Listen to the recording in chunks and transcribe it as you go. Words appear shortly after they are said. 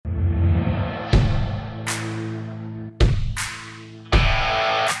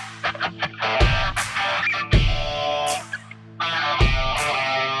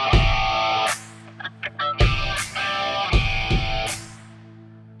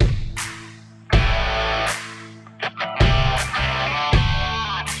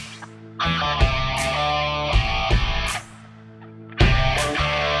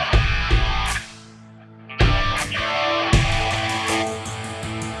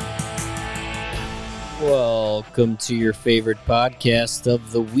Welcome to your favorite podcast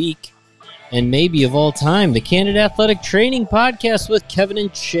of the week, and maybe of all time, the Candid Athletic Training Podcast with Kevin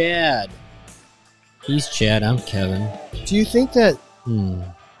and Chad. He's Chad, I'm Kevin. Do you think that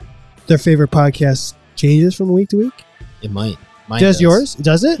their favorite podcast changes from week to week? It might. Mine does yours?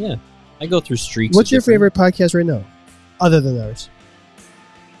 Does it? Yeah. I go through streaks. What's your favorite podcast right now, other than ours?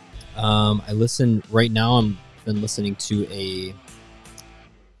 I listen right now. I've been listening to a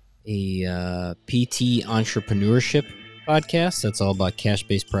PT entrepreneurship podcast that's all about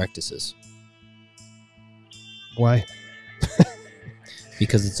cash-based practices. Why?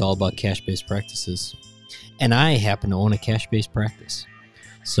 Because it's all about cash-based practices. And I happen to own a cash-based practice.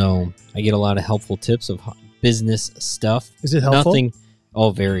 So I get a lot of helpful tips of business stuff. Is it helpful?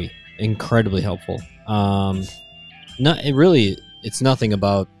 Very. Incredibly helpful. It's nothing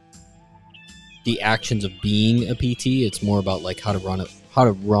about the actions of being a PT. It's more about like how to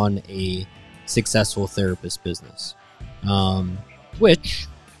run a successful therapist business, which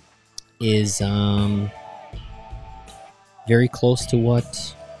is very close to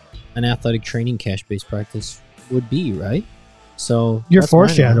what an athletic training cash-based practice would be, right? So you're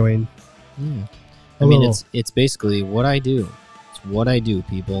foreshadowing. Yeah. I mean, it's basically what I do. It's what I do,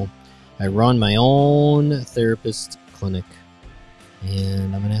 people. I run my own therapist clinic,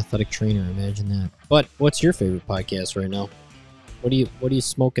 and I'm an athletic trainer. Imagine that. But what's your favorite podcast right now? What are you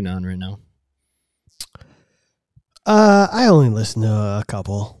smoking on right now? I only listen to a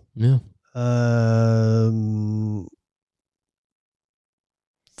couple. Yeah.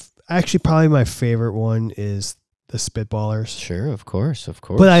 Actually, probably my favorite one is the Spitballers. Sure, of course.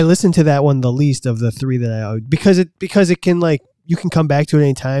 But I listen to that one the least of the three that I because it can like you can come back to it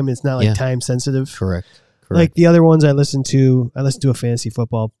anytime. It's not like time sensitive. Correct. Like the other ones I listen to a fantasy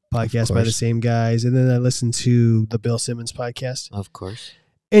football podcast by the same guys, and then I listen to the Bill Simmons podcast. Of course.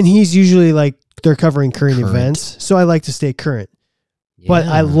 And he's usually like they're covering current events, so I like to stay current. Yeah. But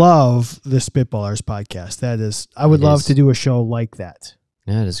I love the Spitballers podcast. I would love to do a show like that.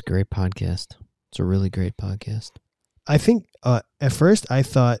 Yeah, it is a great podcast. It's a really great podcast. I think at first I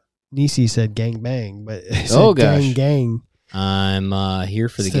thought Nisi said gang bang, but it said gosh. gang. I'm here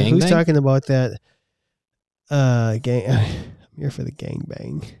for the gang who's bang. Who's talking about that? Gang. I'm here for the gang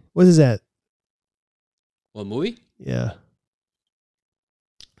bang. What is that? What movie? Yeah.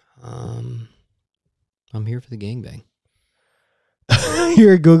 I'm here for the gang bang.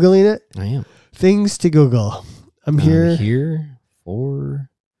 You're Googling it? I am. Things to Google. I'm here for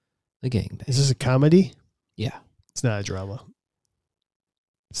the gang bang. Is this a comedy? Yeah. It's not a drama.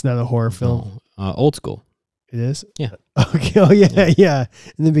 It's not a horror film. No. Old school. It is? Yeah. Okay. Oh, yeah.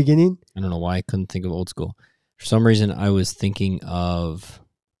 In the beginning? I don't know why I couldn't think of Old School. For some reason, I was thinking of,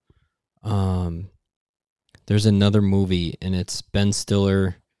 there's another movie, and it's Ben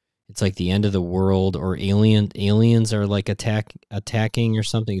Stiller. It's like the end of the world, or aliens are like attacking or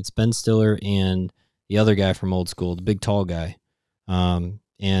something. It's Ben Stiller and the other guy from Old School, the big tall guy,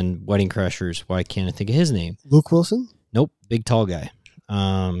 and Wedding Crashers. Why can't I think of his name? Luke Wilson? Nope, big tall guy.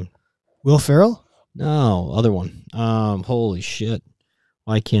 Will Ferrell? No, other one. Holy shit.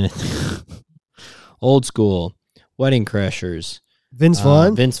 Why can't it? Old School. Wedding Crashers. Vince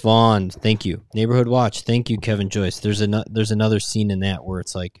Vaughn? Vince Vaughn. Thank you. Neighborhood Watch. Thank you, Kevin Joyce. There's another scene in that where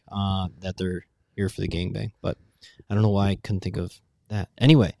it's like that they're here for the gangbang, but I don't know why I couldn't think of that.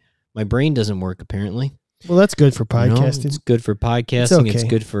 Anyway, my brain doesn't work apparently. Well, that's good for podcasting. It's good for podcasting. It's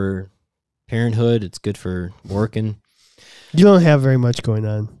good for parenthood. It's good for working. You don't have very much going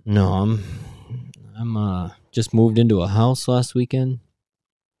on. No, I'm just moved into a house last weekend.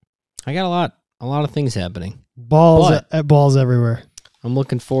 I got a lot of things happening. Balls everywhere. I'm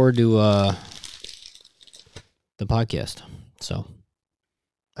looking forward to the podcast. So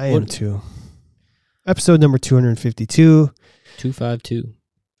I am too. Episode number 252. 252.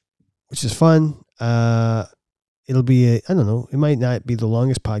 Which is fun. It'll be I don't know, it might not be the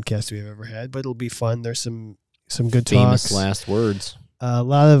longest podcast we've ever had, but it'll be fun. There's some good famous talks. Last words. A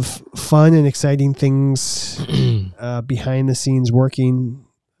lot of fun and exciting things behind the scenes working.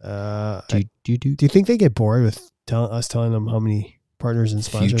 Do you think they get bored with us telling them how many partners and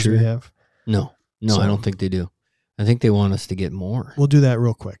sponsors we have? No, I don't think they do. I think they want us to get more. We'll do that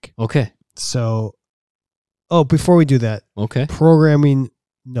real quick. Okay. So, before we do that, okay. Programming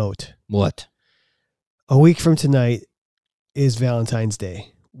note. What? A week from tonight is Valentine's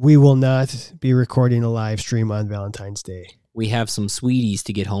Day. We will not be recording a live stream on Valentine's Day. We have some sweeties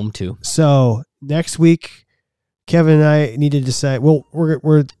to get home to. So next week, Kevin and I need to decide. Well,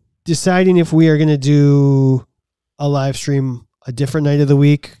 we're deciding if we are going to do a live stream a different night of the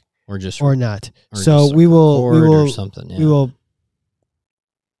week or not. So we will or something. Yeah. We will.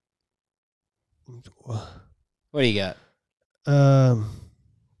 What do you got?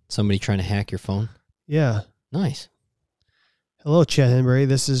 Somebody trying to hack your phone? Yeah. Nice. Hello, Chad Henbury.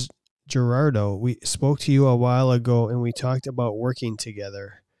 This is Gerardo. We spoke to you a while ago, and we talked about working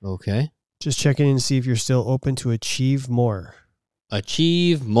together. Okay. Just checking in to see if you're still open to achieve more.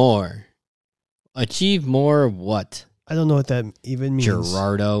 Achieve more. Achieve more of what? I don't know what that even means.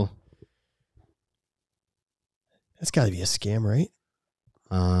 Gerardo. That's got to be a scam, right?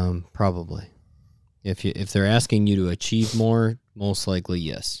 Probably. If they're asking you to achieve more, most likely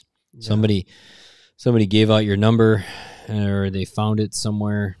yes. Yeah. Somebody gave out your number, or they found it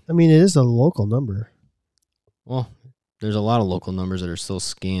somewhere. I mean, it is a local number. Well, there's a lot of local numbers that are still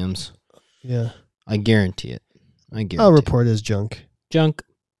scams. Yeah. I guarantee it. I'll report it as junk. Junk.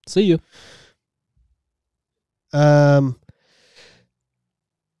 See you.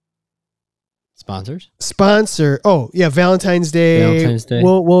 Sponsor. Oh yeah, Valentine's Day.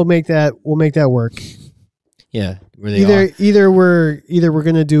 We'll make that work. Yeah. Either we're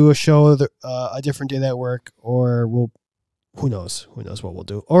gonna do a show a different day that work, or who knows what we'll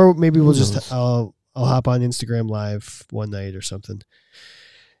do, or maybe we'll just I'll hop on Instagram Live one night or something.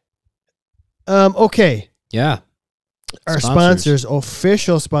 Okay. Yeah. Our sponsors,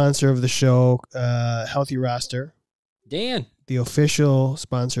 official sponsor of the show, Healthy Roster. Dan. The official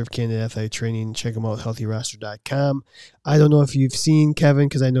sponsor of Candid Athletic Training. Check them out, healthyroster.com. I don't know if you've seen Kevin,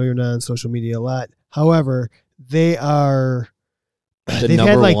 because I know you're not on social media a lot. However, they are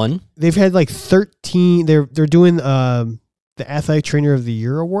number one. They've had like 13. They're doing the Athletic Trainer of the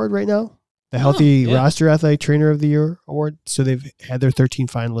Year award right now. The Healthy Roster Athletic Trainer of the Year award. So they've had their 13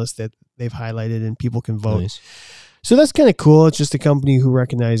 finalists that they've highlighted, and people can vote. Nice. So that's kind of cool. It's just a company who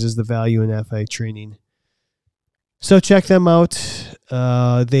recognizes the value in athletic training. So check them out.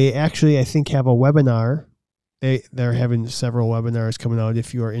 They actually, I think, have a webinar. They're having several webinars coming out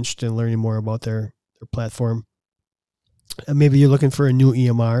if you are interested in learning more about their platform. And maybe you're looking for a new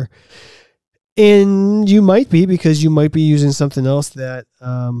EMR. And you might be, because you might be using something else that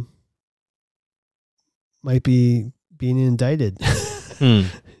might be being indicted.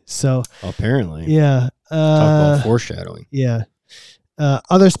 So apparently. Yeah. Talk about foreshadowing. Yeah.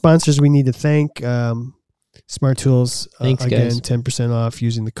 Other sponsors we need to thank. Smart Tools, thanks, again, guys. 10% off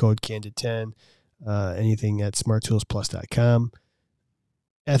using the code CANDID10. Anything at smarttoolsplus.com.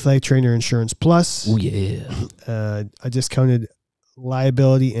 Athletic Trainer Insurance Plus. Oh, yeah. A discounted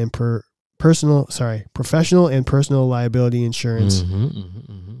liability and professional and personal liability insurance.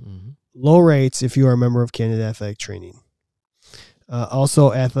 Low rates if you are a member of Candid Athletic Training.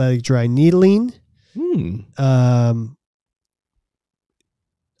 Also, athletic dry needling.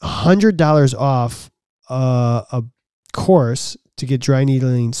 $100 off a course to get dry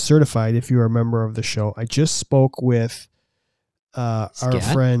needling certified if you are a member of the show. I just spoke with our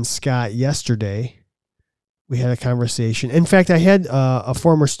friend Scott yesterday. We had a conversation. In fact, I had a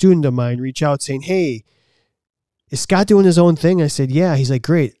former student of mine reach out saying, "Hey, is Scott doing his own thing?" I said, "Yeah." He's like,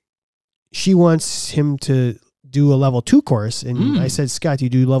 "Great." She wants him to do a level 2 course. And I said, "Scott, do you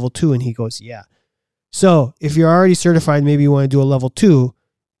do level 2? And he goes, "Yeah." So if you're already certified, maybe you want to do a level 2,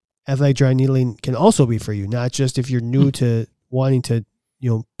 athletic dry needling can also be for you, not just if you're new to wanting to,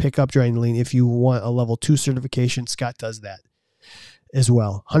 pick up dry needling. If you want a level 2 certification, Scott does that as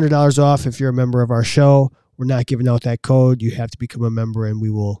well. $100 off if you're a member of our show. We're not giving out that code. You have to become a member, and we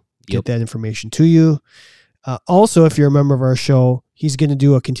will get that information to you. Also, if you're a member of our show, he's going to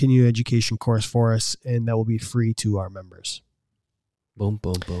do a continuing education course for us, and that will be free to our members. Boom,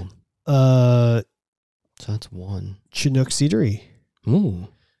 boom, boom. So that's one. Chinook Seedery. Ooh.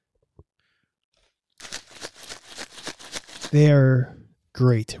 They are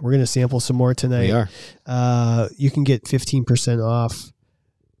great. We're going to sample some more tonight. We are. You can get 15% off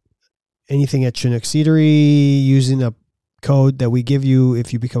anything at Chinook Seedery using a code that we give you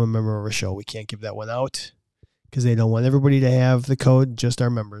if you become a member of our show. We can't give that one out because they don't want everybody to have the code, just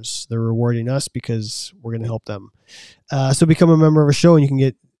our members. They're rewarding us because we're going to help them. So become a member of our show, and you can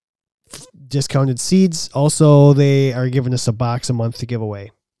get discounted seeds. Also, they are giving us a box a month to give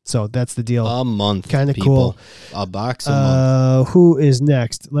away. So that's the deal. A month. Kind of cool. A box a month. Who is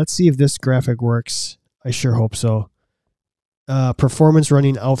next? Let's see if this graphic works. I sure hope so. Performance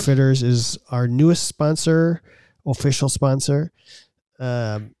Running Outfitters is our newest sponsor, official sponsor.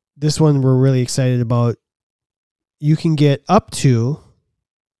 This one we're really excited about. You can get up to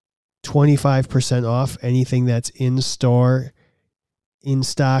 25% off anything that's in store, in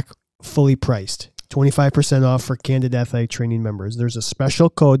stock, fully priced. 25% off for Candid Athletic Training members. There's a special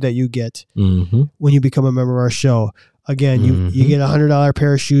code that you get when you become a member of our show. Again, you get a $100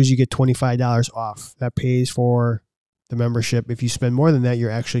 pair of shoes, you get $25 off. That pays for the membership. If you spend more than that,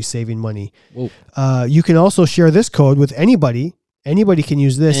 you're actually saving money. You can also share this code with anybody. Anybody can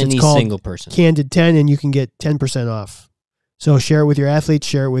use this. Any it's called single person. Candid 10, and you can get 10% off. So share it with your athletes,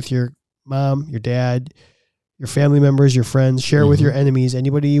 share it with your mom, your dad, your family members, your friends, share it with your enemies,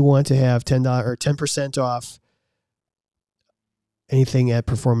 anybody you want to have $10 or 10% off anything at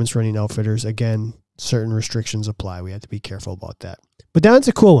Performance Running Outfitters. Again, certain restrictions apply. We have to be careful about that. But that one's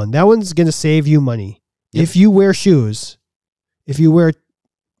a cool one. That one's going to save you money. Yep. If you wear shoes, if you wear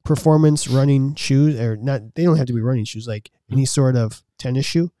performance running shoes, or not, they don't have to be running shoes, like any sort of tennis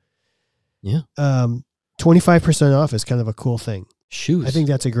shoe. Yeah. 25% off is kind of a cool thing. Shoes. I think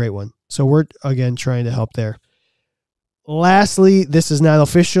that's a great one. So we're, again, trying to help there. Lastly, this is not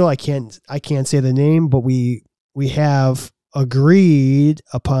official. I can't say the name, but we have agreed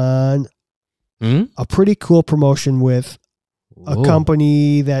upon a pretty cool promotion with a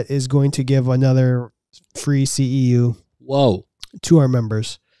company that is going to give another free CEU to our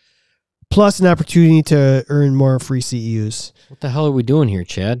members, plus an opportunity to earn more free CEUs. What the hell are we doing here,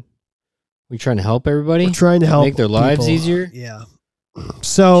 Chad? We trying to help everybody? We're trying to help make their lives people easier? Yeah.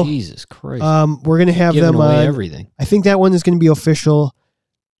 So Jesus Christ. We're going to have giving them away on everything. I think that one is going to be official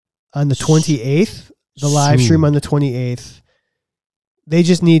on the 28th, the live stream on the 28th. They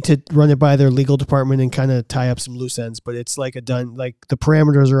just need to run it by their legal department and kind of tie up some loose ends, but it's like the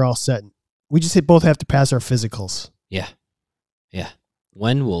parameters are all set. We just both have to pass our physicals. Yeah. Yeah.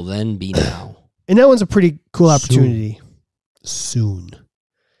 When will then be now? And that one's a pretty cool opportunity. Soon.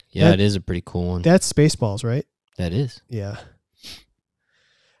 Yeah, it is a pretty cool one. That's Spaceballs, right? That is. Yeah.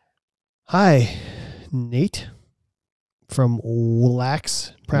 Hi, Nate from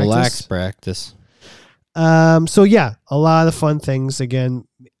Relax Practice. So yeah, a lot of fun things. Again,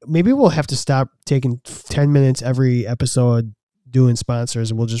 maybe we'll have to stop taking 10 minutes every episode doing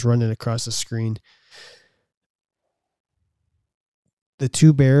sponsors, and we'll just run it across the screen. The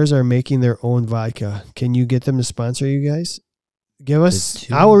Two Bears are making their own vodka. Can you get them to sponsor you guys? Give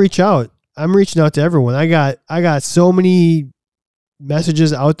us. I will reach out. I'm reaching out to everyone. I got so many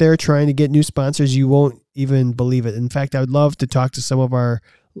messages out there trying to get new sponsors. You won't even believe it. In fact, I would love to talk to some of our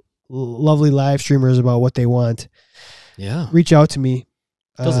lovely live streamers about what they want. Yeah. Reach out to me.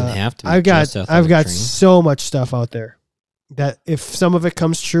 It doesn't have to be. I've got so much stuff out there that if some of it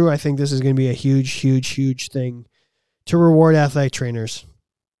comes true, I think this is going to be a huge, huge, huge thing to reward athletic trainers.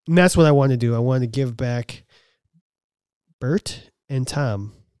 And that's what I want to do. I want to give back Bert and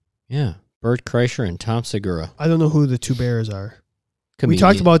Tom. Yeah. Bert Kreischer and Tom Segura. I don't know who the Two Bears are. We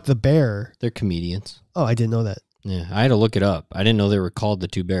talked about the bear. They're comedians. Oh, I didn't know that. Yeah, I had to look it up. I didn't know they were called the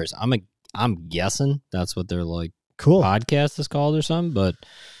Two Bears. I'm guessing that's what their cool podcast is called or something, but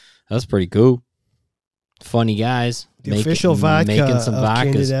that's pretty cool. Funny guys. The official vodka making some of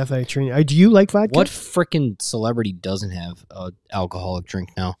vodkas. Candid Athletic Training. Do you like vodka? What freaking celebrity doesn't have an alcoholic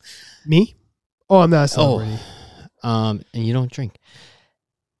drink now? Me? Oh, I'm not a celebrity. And you don't drink.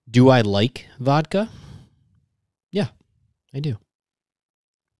 Do I like vodka? Yeah, I do.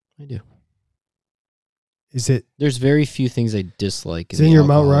 Is it? There's very few things I dislike. Is it in your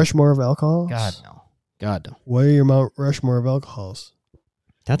Mount Rushmore of alcohols? God no. What are your Mount Rushmore of alcohols?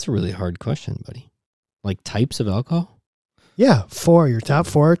 That's a really hard question, buddy. Like types of alcohol? Yeah, your top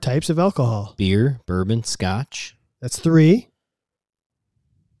 4 types of alcohol. Beer, bourbon, scotch. That's 3.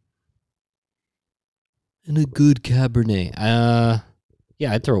 And a good Cabernet.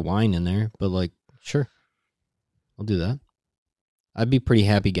 Yeah, I'd throw wine in there, but sure. I'll do that. I'd be a pretty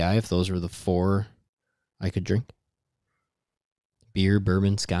happy guy if those were the 4 I could drink. Beer,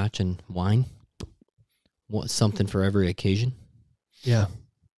 bourbon, scotch, and wine. Something for every occasion. Yeah.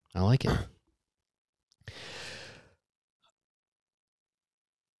 I like it.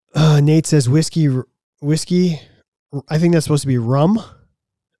 Nate says whiskey. I think that's supposed to be rum,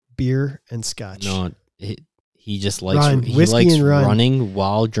 beer, and scotch. No, he just likes running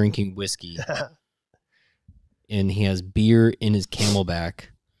while drinking whiskey. And he has beer in his Camelback,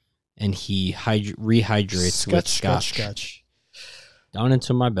 and he rehydrates with scotch. Down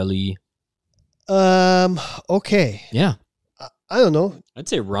into my belly. Okay. Yeah. I don't know. I'd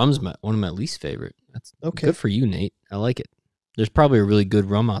say rum's one of my least favorite. That's okay. Good for you, Nate. I like it. There's probably a really good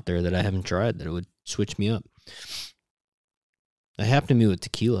rum out there that I haven't tried that would switch me up. That happened to me with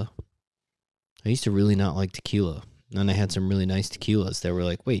tequila. I used to really not like tequila. And then I had some really nice tequilas that were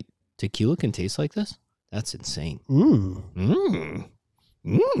like, wait, tequila can taste like this? That's insane. Me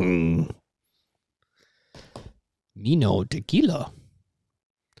no tequila.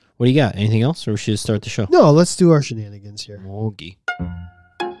 What do you got? Anything else, or should we start the show? No, let's do our shenanigans here. Okay.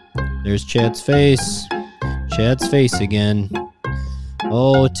 There's Chad's face. Chad's face again.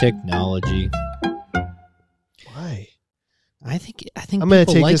 Oh, technology. Why? I think I'm gonna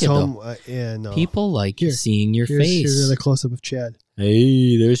take like this home. Yeah, no. People like seeing your face. Here's another close up of Chad.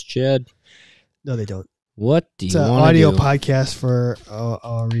 Hey, there's Chad. No, they don't. What do you want to do? Audio podcast for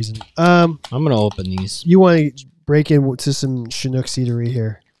a reason. I'm gonna open these. You want to break into some Chinook Eatery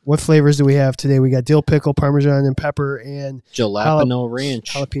here? What flavors do we have today? We got dill pickle, Parmesan and pepper, and jalapeno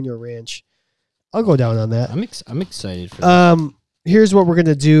ranch. Jalapeno ranch. I'll go down on that. I'm excited for that. Here's what we're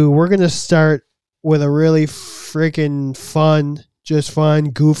gonna do. We're gonna start with a really freaking fun,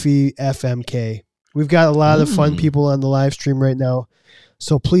 goofy FMK. We've got a lot of fun people on the live stream right now,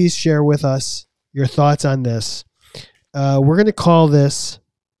 so please share with us your thoughts on this. We're gonna call this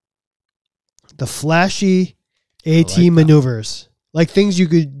the flashy AT maneuvers. Like things you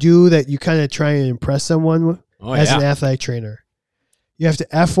could do that you kind of try and impress someone as an athletic trainer. You have to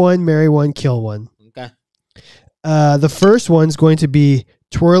F1, marry one, kill one. Okay. The first one's going to be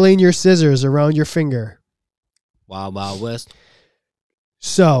twirling your scissors around your finger. Wild, Wild West.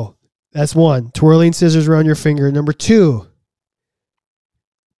 So that's one. Twirling scissors around your finger. Number 2,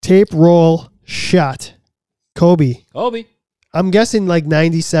 tape roll shot. Kobe. I'm guessing like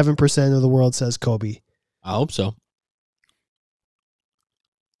 97% of the world says Kobe. I hope so.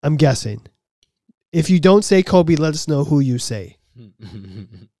 I'm guessing. If you don't say Kobe, let us know who you say.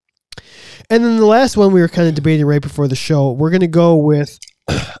 And then the last one we were kind of debating right before the show. We're going to go with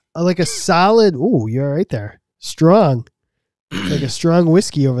like a solid. Ooh, you're right there. Strong. Like a strong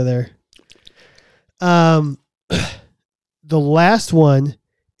whiskey over there. The last one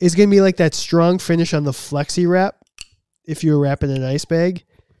is going to be like that strong finish on the flexi wrap. If you were wrapping an ice bag.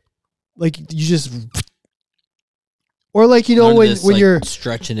 Like you just... Or like, you know, when like you're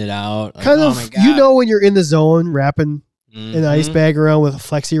stretching it out. Like, kind of, you know, when you're in the zone wrapping an ice bag around with a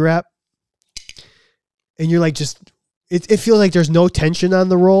flexi wrap and you're like just, it feels like there's no tension on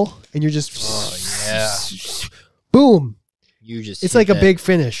the roll and you're just, boom. It's like a big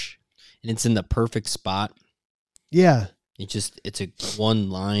finish. And it's in the perfect spot. Yeah. It's a one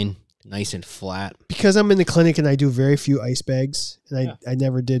line, nice and flat. Because I'm in the clinic and I do very few ice bags and I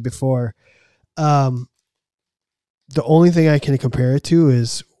never did before. The only thing I can compare it to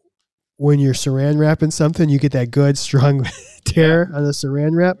is when you're saran wrapping something, you get that good, strong tear on the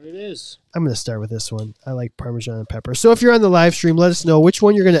saran wrap. There it is. I'm going to start with this one. I like Parmesan and pepper. So if you're on the live stream, let us know which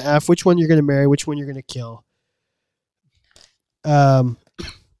one you're going to F, which one you're going to marry, which one you're going to kill.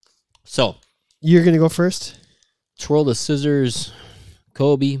 So you're going to go first? Twirl the scissors,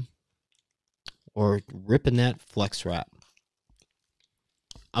 Kobe, or ripping that flex wrap.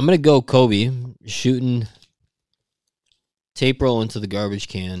 I'm going to go Kobe, shooting tape roll into the garbage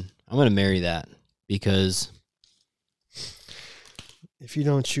can. I'm going to marry that because if you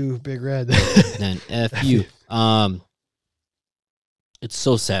don't chew Big Red, then F you. It's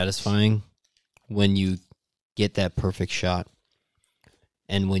so satisfying when you get that perfect shot.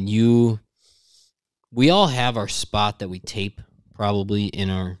 And when we all have our spot that we tape probably in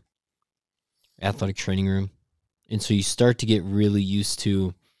our athletic training room. And so you start to get really used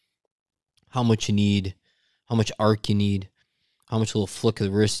to how much you need, how much arc you need, how much little flick of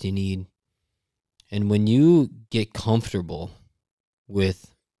the wrist you need. And when you get comfortable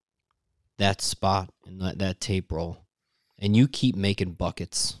with that spot and that tape roll, and you keep making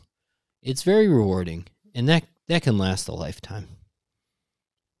buckets, it's very rewarding. And that can last a lifetime.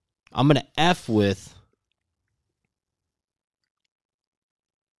 I'm going to F with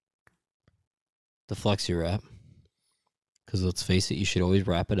the flexi wrap. Because let's face it, you should always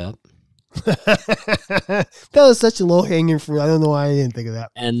wrap it up. That was such a low hanging fruit. I don't know why I didn't think of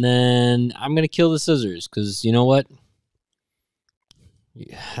that. And then I'm gonna kill the scissors because you know what?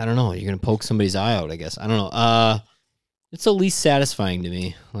 I don't know. You're gonna poke somebody's eye out. I guess I don't know. It's the least satisfying to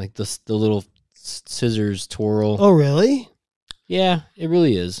me. Like the little scissors twirl. Oh really? Yeah, it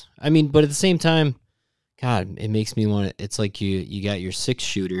really is. I mean, but at the same time, God, it makes me want to. It's like you got your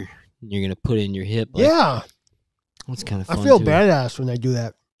 6-shooter and you're gonna put it in your hip. Like, yeah, that's kind of fun. I feel too. badass when I do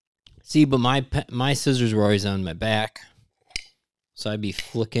that. See, but my scissors were always on my back, so I'd be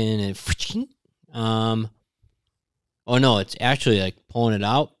flicking and oh no, it's actually like pulling it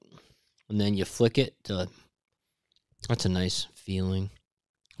out, and then you flick it to. That's a nice feeling.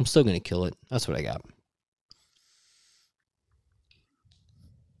 I'm still gonna kill it. That's what I got.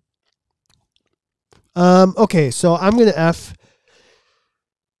 Okay, so I'm gonna F.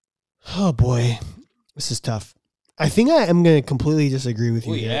 Oh boy, this is tough. I think I am going to completely disagree with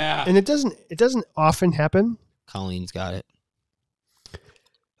you. Yeah. And it doesn't often happen. Colleen's got it.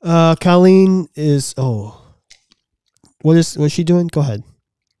 Colleen is, what's she doing? Go ahead.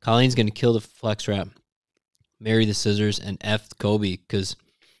 Colleen's going to kill the flex wrap, marry the scissors, and F Kobe because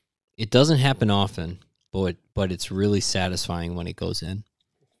it doesn't happen often. but it's really satisfying when it goes in.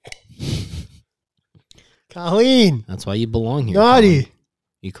 Colleen, that's why you belong here. Naughty.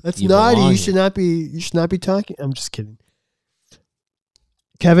 That's naughty. You should not be talking. I'm just kidding.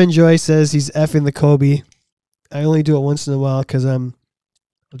 Kevin Joy says he's effing the Kobe. I only do it once in a while because I'll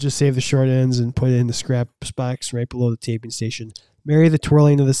just save the short ends and put it in the scrap box right below the taping station. Marry the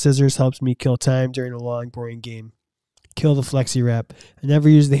twirling of the scissors helps me kill time during a long, boring game. Kill the flexi wrap. I never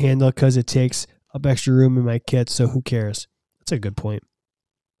use the handle because it takes up extra room in my kit, so who cares? That's a good point.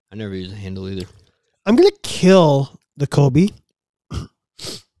 I never use a handle either. I'm going to kill the Kobe. That's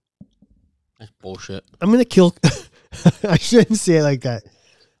bullshit. I'm going to kill... I shouldn't say it like that.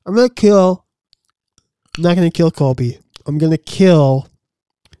 I'm not going to kill Kobe. I'm going to kill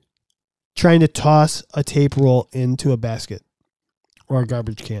trying to toss a tape roll into a basket or a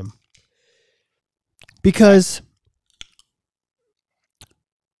garbage can. Because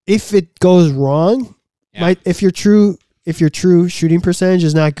if it goes wrong, if your true shooting percentage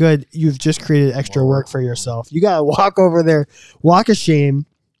is not good, you've just created extra work for yourself. You got to walk over there, walk of shame,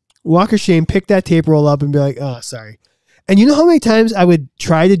 pick that tape roll up and be like, oh, sorry. And you know how many times I would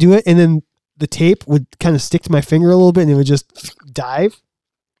try to do it and then the tape would kind of stick to my finger a little bit and it would just dive?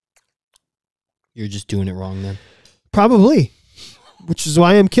 You're just doing it wrong then. Probably, which is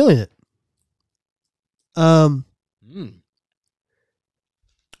why I'm killing it.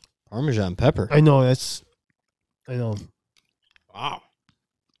 Parmesan pepper. I know. Wow.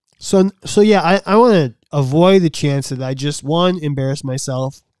 So yeah, I want to avoid the chance that I just, one, embarrass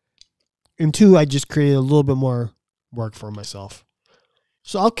myself, and two, I just created a little bit more work for myself.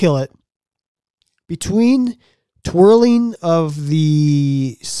 So I'll kill it. Between twirling of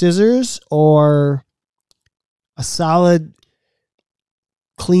the scissors or a solid,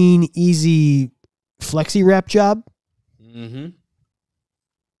 clean, easy flexi wrap job, I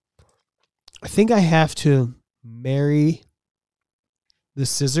think I have to marry the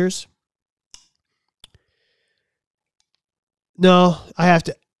scissors. No, I have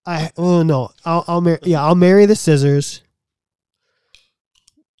to. I'll marry the scissors.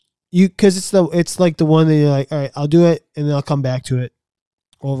 Because it's like the one that you're like, all right, I'll do it, and then I'll come back to it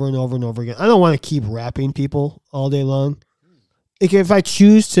over and over and over again. I don't want to keep wrapping people all day long. Like if I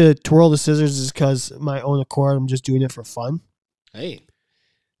choose to twirl the scissors, is because my own accord. I'm just doing it for fun. Hey,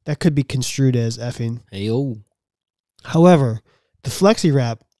 that could be construed as effing. Hey, oh. However, the flexi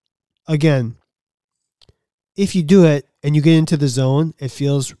wrap, again, if you do it and you get into the zone, it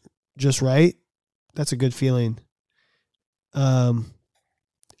feels just right. That's a good feeling. That's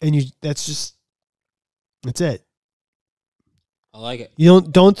it. I like it. You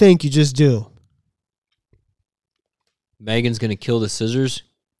don't think, you just do. Megan's going to kill the scissors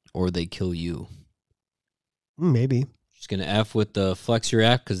or they kill you. Maybe. She's going to F with the flexi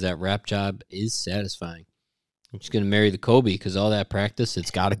wrap because that wrap job is satisfying. She's going to marry the Kobe because all that practice,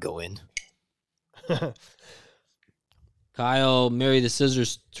 it's got to go in. Kyle, marry the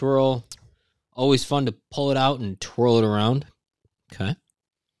scissors, twirl. Always fun to pull it out and twirl it around. Okay.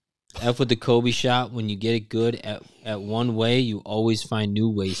 F with the Kobe shot. When you get it good at one way, you always find new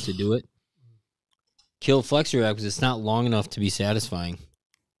ways to do it. Kill flexi wrap because it's not long enough to be satisfying.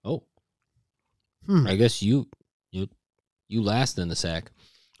 Oh. I guess you last in the sack.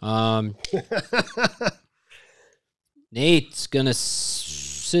 Nate's gonna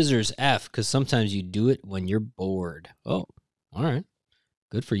scissors F because sometimes you do it when you're bored. Oh, all right.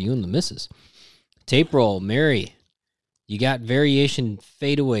 Good for you and the missus. Tape roll, Mary. You got variation,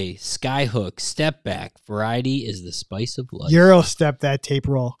 fadeaway, sky hook, step back. Variety is the spice of life. Euro step that tape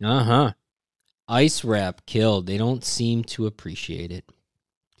roll. Ice wrap, killed. They don't seem to appreciate it.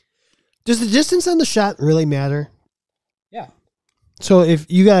 Does the distance on the shot really matter? Yeah. So if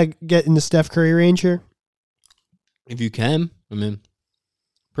you got to get in the Steph Curry range here? If you can, I mean,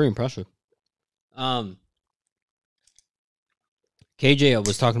 pretty impressive. KJ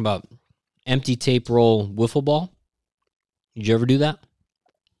was talking about empty tape roll wiffle ball. Did you ever do that?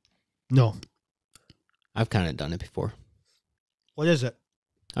 No. I've kind of done it before. What is it?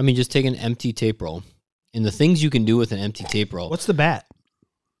 I mean, just take an empty tape roll. And the things you can do with an empty tape roll. What's the bat?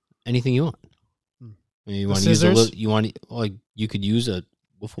 Anything you want. I mean, you want to use you could use a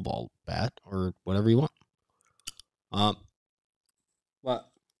wiffle ball bat or whatever you want. But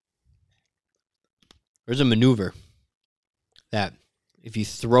there's a maneuver that if you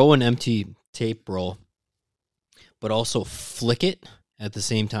throw an empty tape roll, but also flick it at the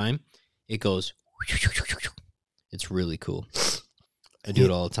same time, it goes. It's really cool. I do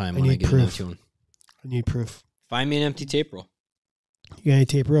it all the time when I get into one. I need proof. Find me an empty tape roll. You got any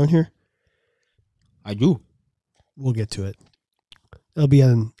tape around here? I do. We'll get to it. It'll be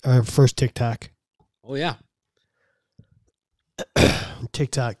on our first TikTok. Oh, yeah.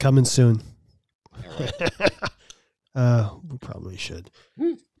 TikTok coming soon. Yeah, right. We probably should.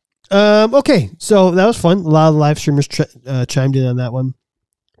 Okay, so that was fun. A lot of live streamers chimed in on that one.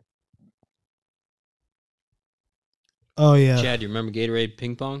 Oh yeah, Chad, you remember Gatorade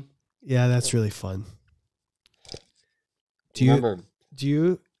ping pong? Yeah, that's really fun. Do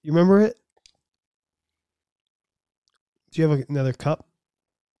you remember it? Do you have another cup?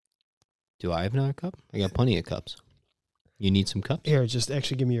 Do I have another cup? I got plenty of cups. You need some cups? Here, just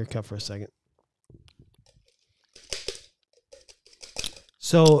actually give me your cup for a second.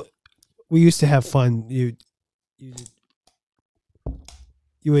 So, we used to have fun. You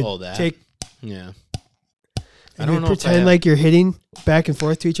would take. Yeah. I don't know. Pretend like you're hitting back and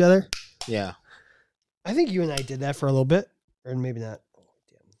forth to each other. Yeah. I think you and I did that for a little bit, or maybe not. Oh,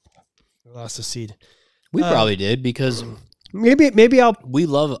 damn! I lost a seed. We probably did because maybe I'll. We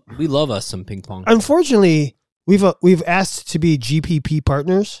love us some ping pong. Unfortunately, we've asked to be GPP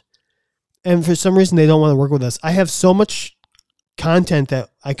partners, and for some reason they don't want to work with us. I have so much content that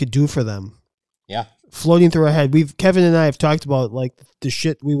I could do for them. Yeah, floating through our head. Kevin and I have talked about like the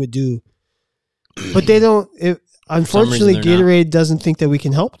shit we would do, but they don't. Unfortunately, Gatorade doesn't think that we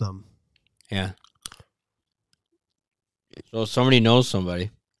can help them. Yeah. So somebody knows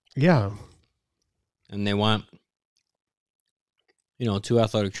somebody. Yeah. And they want, 2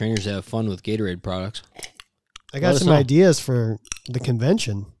 athletic trainers to have fun with Gatorade products. I got some ideas for the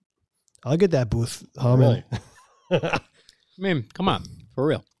convention. I'll get that booth humming. Really? I mean, come on. For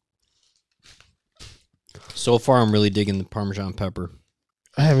real. So far, I'm really digging the Parmesan pepper.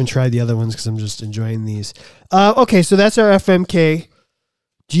 I haven't tried the other ones because I'm just enjoying these. Okay, so that's our FMK.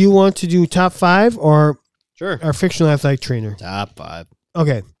 Do you want to do top 5 or sure our fictional athletic trainer? Top 5.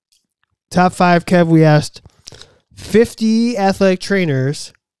 Okay. Top 5, Kev, we asked 50 athletic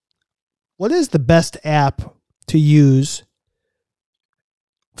trainers. What is the best app to use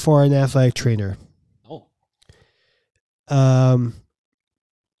for an athletic trainer? Oh. And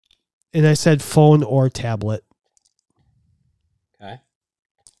I said phone or tablet. Okay.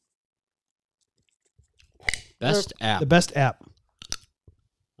 Best app. The best app.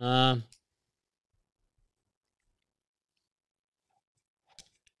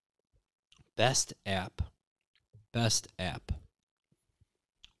 Best app. Best app.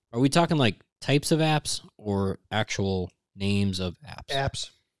 Are we talking like types of apps or actual names of apps?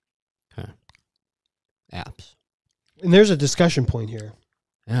 Apps. Okay. Apps. And there's a discussion point here.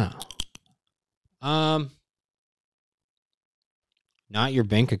 Yeah. Not your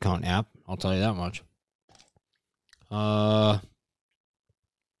bank account app. I'll tell you that much.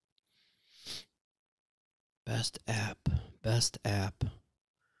 Best app. Best app.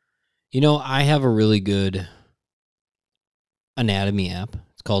 I have a really good anatomy app.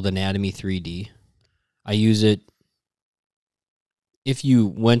 It's called Anatomy 3D. I use it if you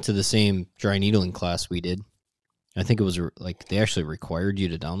went to the same dry needling class we did. I think it was like they actually required you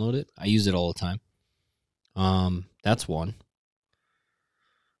to download it. I use it all the time. That's one.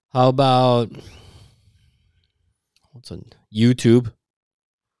 How about YouTube?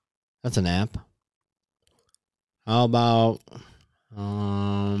 That's an app. How about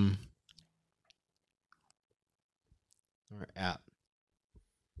or app?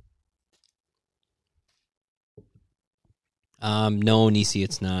 No, Nisi,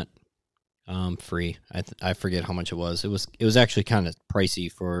 it's not free. I forget how much it was. It was actually kind of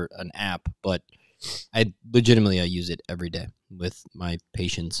pricey for an app, but I use it every day with my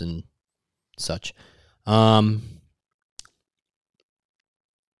patients and such.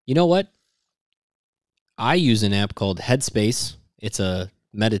 You know what? I use an app called Headspace. It's a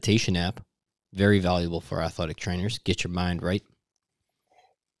meditation app. Very valuable for athletic trainers. Get your mind right.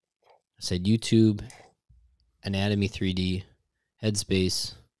 I said YouTube, Anatomy 3D,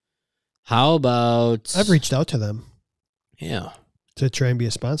 Headspace. How about... I've reached out to them. Yeah. To try and be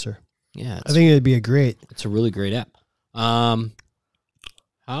a sponsor. Yeah. I think it'd be it's a really great app. How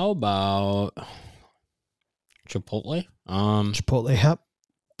about Chipotle? Chipotle app.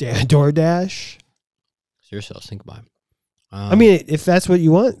 DoorDash. Seriously, let's think about it. I mean, if that's what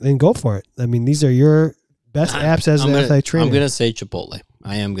you want, then go for it. I mean, these are your best apps as an athletic trainer. I'm going to say Chipotle.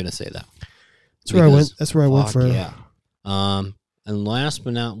 I am going to say that. That's where I went. That's where I went for. Yeah. And last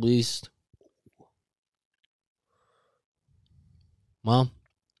but not least, well,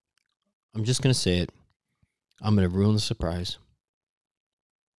 I'm just going to say it. I'm going to ruin the surprise.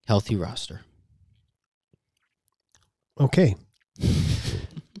 Healthy roster. Okay.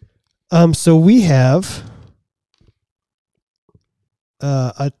 So we have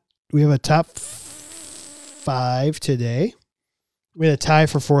a top 5 today. We had a tie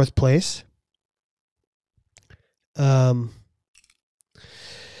for 4th place.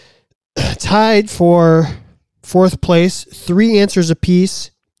 Tied for fourth place, 3 answers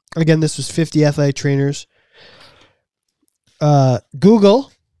apiece. Again, this was 50 athletic trainers.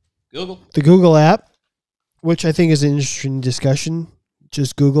 Google, the Google app, which I think is an interesting discussion.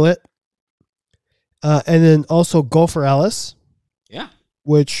 Just Google it. And then also Go for Alice. Yeah.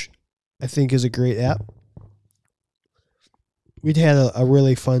 Which I think is a great app. We'd had a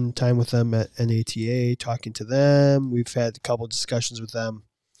really fun time with them at NATA, talking to them. We've had a couple discussions with them.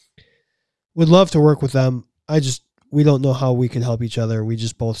 Would love to work with them. We don't know how we could help each other. We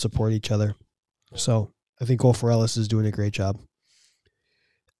just both support each other. So I think Go for Ellis is doing a great job.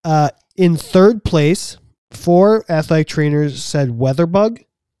 In third place, 4 athletic trainers said Weatherbug.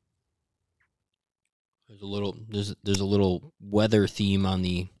 There's a little weather theme on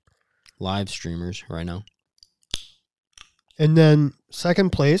the live streamers right now. And then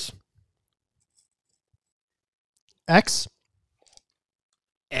second place, X.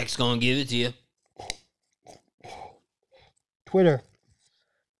 X gonna give it to you. Twitter,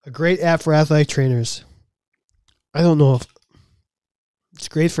 a great app for athletic trainers. I don't know if it's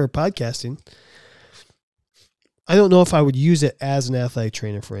great for podcasting. I don't know if I would use it as an athletic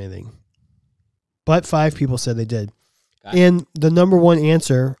trainer for anything. But 5 people said they did. And the number one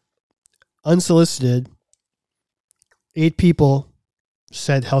answer, unsolicited, 8 people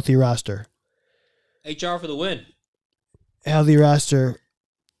said Healthy Roster. HR for the win. Healthy Roster,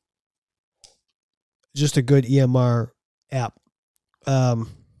 just a good EMR app.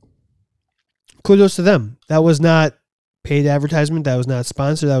 Kudos to them. That was not paid advertisement. That was not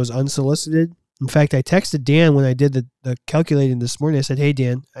sponsored. That was unsolicited. In fact, I texted Dan when I did the calculating this morning. I said, "Hey,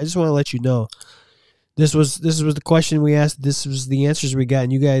 Dan, I just want to let you know this was the question we asked. This was the answers we got,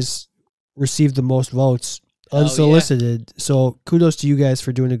 and you guys received the most votes unsolicited. Yeah. So kudos to you guys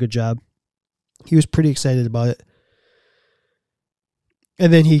for doing a good job." He was pretty excited about it.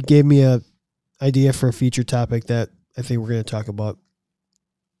 And then he gave me a idea for a feature topic that I think we're going to talk about.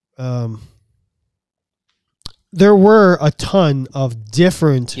 There were a ton of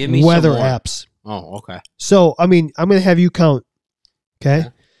different weather apps. Oh, okay. So, I mean, I'm going to have you count, okay,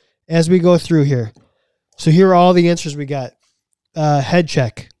 as we go through here. So here are all the answers we got. Head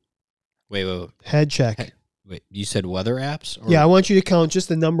check. Wait. Head check. Wait, you said weather apps? Or? Yeah, I want you to count just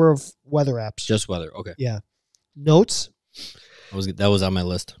the number of weather apps. Just weather, okay. Yeah. Notes. That was on my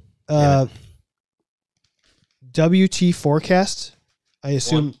list. WT forecast. I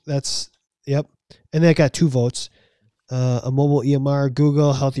assume that's, yep. And that got 2 votes. A mobile EMR,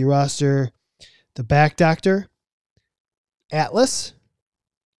 Google, Healthy Roster, the Back Doctor, Atlas.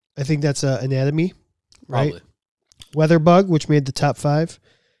 I think that's anatomy, right? Probably. Weatherbug, which made the top 5.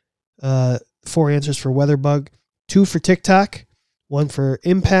 4 answers for Weatherbug, 2 for TikTok, 1 for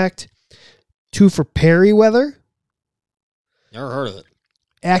Impact, 2 for Periweather. Never heard of it.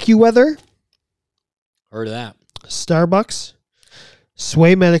 AccuWeather. Heard of that. Starbucks,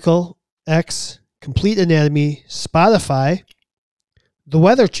 Sway Medical, X, Complete Anatomy, Spotify, The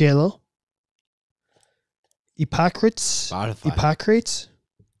Weather Channel, Hippocrates, Hippocrates,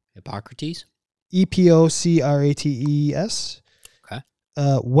 EPOCRATES, okay,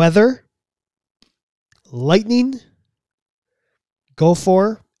 Weather, Lightning, Go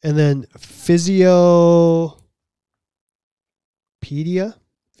For, and then Physiopedia.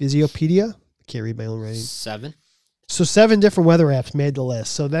 I can't read my own writing. 7. So 7 different weather apps made the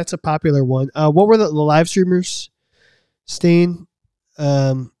list. So that's a popular one. What were the live streamers, Stain?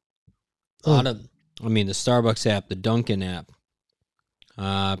 The Starbucks app, the Dunkin' app,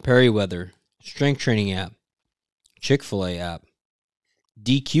 Periweather, Strength Training app, Chick-fil-A app,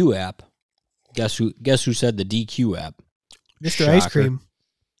 DQ app. Guess who said the DQ app? Mr. Shocker. Ice Cream.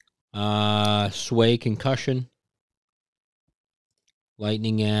 Sway Concussion,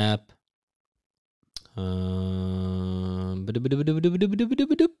 Lightning app. I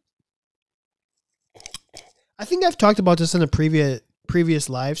think I've talked about this in a previous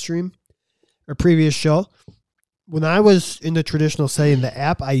live stream or previous show. When I was in the traditional setting, the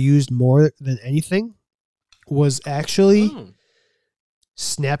app I used more than anything was actually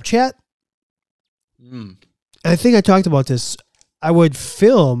Snapchat. I think I talked about this. I would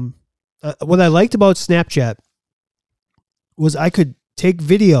film. What I liked about Snapchat was I could take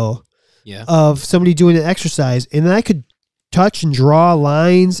video of somebody doing an exercise, and then I could touch and draw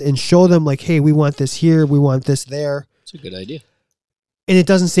lines and show them like, hey, we want this here, we want this there. That's a good idea. And it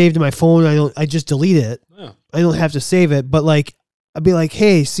doesn't save to my phone. I just delete it. Oh. I don't have to save it. But like, I'd be like,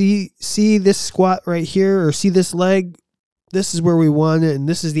 hey, see this squat right here, or see this leg. This is where we want it, and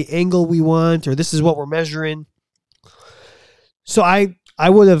this is the angle we want, or this is what we're measuring. So I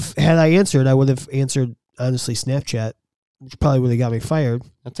would have, had I would have answered honestly Snapchat, which probably would have got me fired.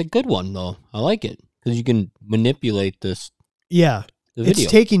 That's a good one, though. I like it because you can manipulate this. Yeah. The video.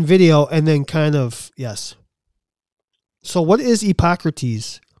 It's taking video and then kind of, yes. So what is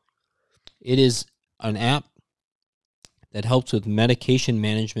Hippocrates? It is an app that helps with medication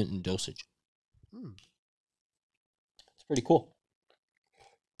management and dosage. It's pretty cool.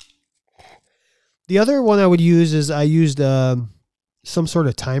 The other one I would use is I used some sort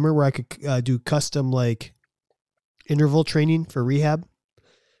of timer where I could do custom like interval training for rehab.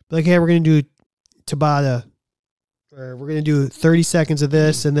 Like, hey, we're going to do Tabata, or we're going to do 30 seconds of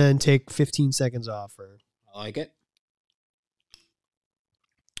this and then take 15 seconds off. Or I like it.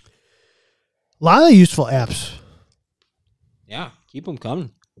 A lot of useful apps. Yeah, keep them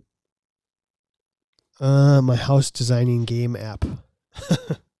coming. My house designing game app.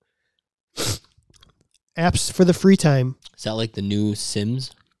 Apps for the free time. Is that like the new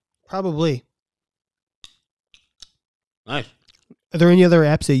Sims? Probably. Nice. Are there any other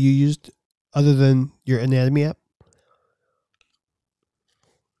apps that you used other than your anatomy app?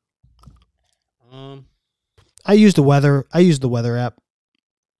 I used the weather app.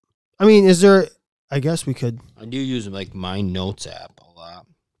 I mean, is there? I guess we could. I do use like my notes app a lot.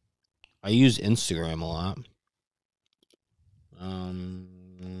 I use Instagram a lot.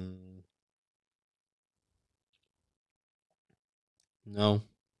 No,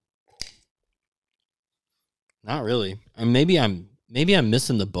 not really. And maybe I'm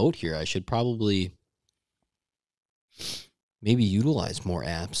missing the boat here. I should probably maybe utilize more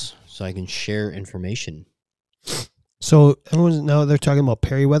apps so I can share information. So now they're talking about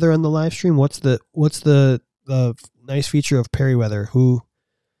Periweather on the live stream. What's the nice feature of Periweather? Who?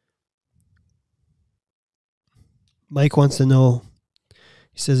 Mike wants to know.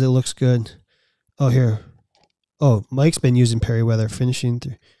 He says it looks good. Oh, here. Oh, Mike's been using Periweather, finishing.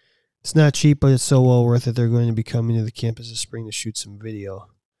 It's not cheap, but it's so well worth it. They're going to be coming to the campus this spring to shoot some video.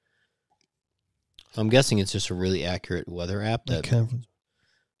 I'm guessing it's just a really accurate weather app that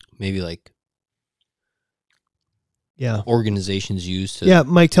maybe like organizations use to. Yeah,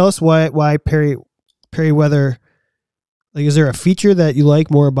 Mike, tell us why Periweather. Like, is there a feature that you like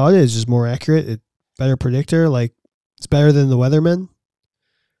more about it? It's just more accurate, it's better predictor. Like, it's better than the Weatherman.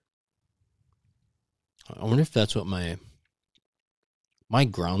 I wonder if that's what my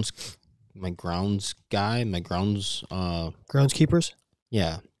groundskeepers.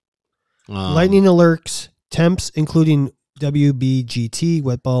 Yeah. Lightning alerts, temps, including WBGT,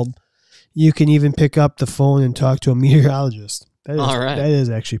 wet bulb. You can even pick up the phone and talk to a meteorologist. All right. That is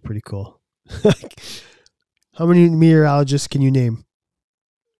actually pretty cool. How many meteorologists can you name?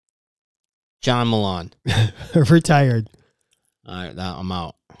 John Milan. Retired. All right, I'm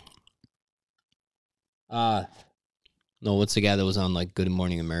out. No, what's the guy that was on like Good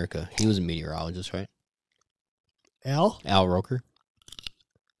Morning America? He was a meteorologist, right? Al Roker.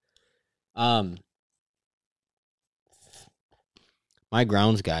 My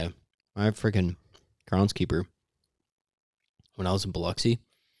grounds guy, my freaking groundskeeper, when I was in Biloxi,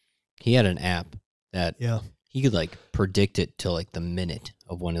 he had an app that he could like predict it to like the minute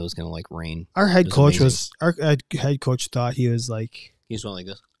of when it was going to like rain. Our head coach thought he was like, he's one like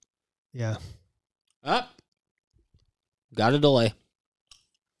this. Yeah. Got a delay.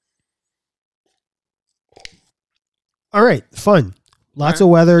 All right, fun. Lots of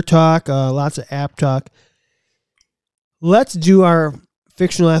weather talk, lots of app talk. Let's do our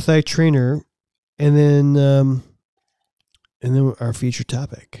fictional athletic trainer, and then our feature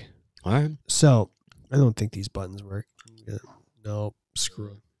topic. All right. So I don't think these buttons work. No,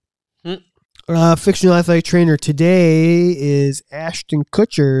 screw it. Fictional athletic trainer. Today is Ashton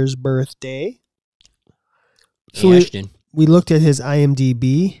Kutcher's birthday. So Ashton. We looked at his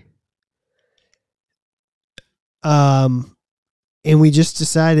IMDb. And we just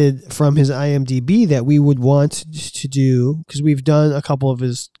decided from his IMDb that we would want to do, because we've done a couple of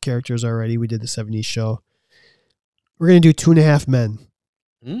his characters already. We did the 70s show. We're going to do 2.5 Men.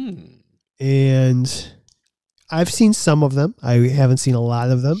 And I've seen some of them. I haven't seen a lot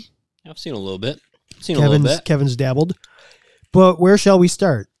of them. I've seen a little bit. Kevin's dabbled. But where shall we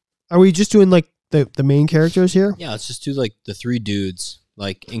start? Are we just doing like the main characters here? Yeah, let's just do like the three dudes,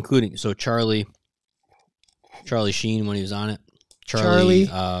 like including Charlie Sheen when he was on it. Charlie.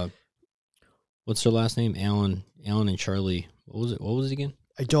 What's their last name? Alan and Charlie. What was it again?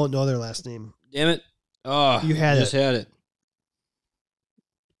 I don't know their last name. Damn it! Oh, you had just had it.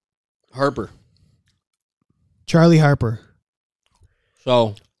 Harper. Charlie Harper.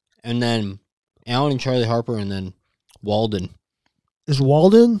 So, and then Alan and Charlie Harper, and then Walden. Is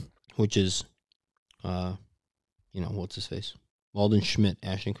Walden? Which is, what's his face? Walden Schmidt,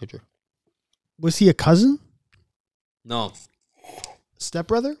 Ashton Kutcher. Was he a cousin? No.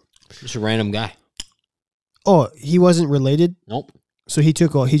 Stepbrother? Just a random guy. Oh, he wasn't related? Nope. So he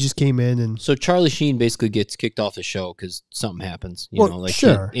just came in and... So Charlie Sheen basically gets kicked off the show because something happens.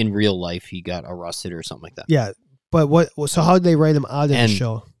 Sure. In real life, he got arrested or something like that. Yeah. But so how did they write him out of the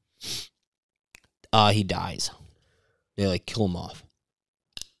show? He dies. They kill him off.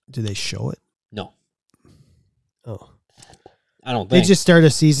 Did they show it? No. Oh. I don't think. They just start a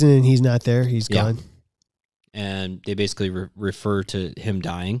season and he's not there. He's gone. And they basically refer to him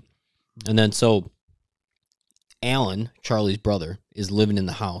dying. And then so Alan, Charlie's brother, is living in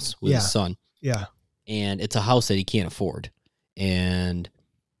the house with his son. Yeah. And it's a house that he can't afford. And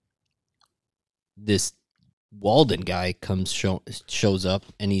this Walden guy shows up,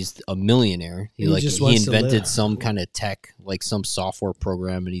 and he's a millionaire. He invented some kind of tech, like some software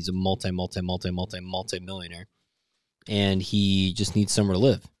program, and he's a multi-millionaire. And he just needs somewhere to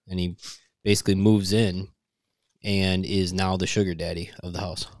live. And he basically moves in and is now the sugar daddy of the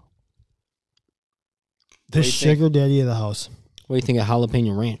house. The sugar daddy of the house. What do you think of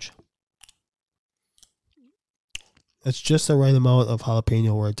jalapeno ranch? It's just the right amount of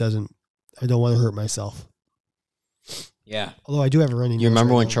jalapeno where I don't want to hurt myself. Yeah. Although I do have a running. You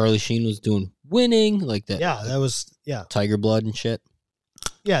remember when Charlie Sheen was doing Winning? Like that? Yeah, that was, Tiger Blood and shit?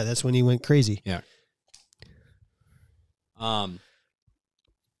 Yeah, that's when he went crazy. Yeah. Or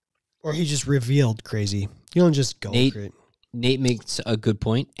he just revealed crazy. You don't just go for it. Nate makes a good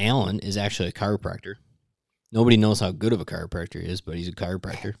point. Alan is actually a chiropractor. Nobody knows how good of a chiropractor he is, but he's a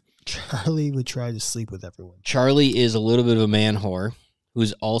chiropractor. Charlie would try to sleep with everyone. Charlie is a little bit of a man whore who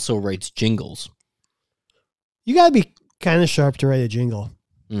also writes jingles. You got to be kind of sharp to write a jingle.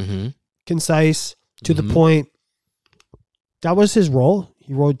 Mm-hmm. Concise, to the point. That was his role.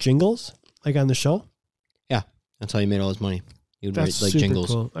 He wrote jingles, like on the show. Yeah, that's how he made all his money. He would write like jingles.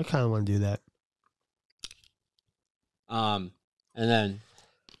 Cool. I kind of want to do that. And then,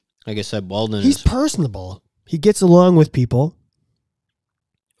 like I said, Walden He's personable. He gets along with people.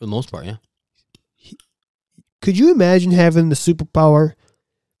 For the most part, yeah. Could you imagine having the superpower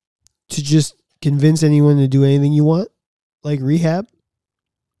to just convince anyone to do anything you want? Like rehab?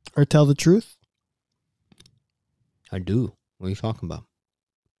 Or tell the truth? I do. What are you talking about?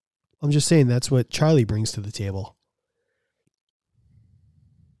 I'm just saying that's what Charlie brings to the table.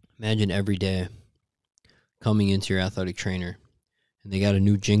 Imagine every day coming into your athletic trainer and they got a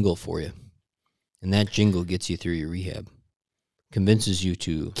new jingle for you. And that jingle gets you through your rehab. Convinces you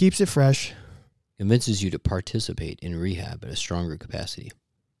to... Keeps it fresh. Convinces you to participate in rehab at a stronger capacity.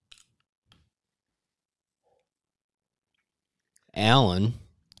 Alan,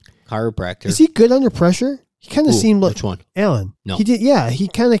 chiropractor. Is he good under pressure? He kind of seemed like... Which one? Alan. No. He did, yeah, he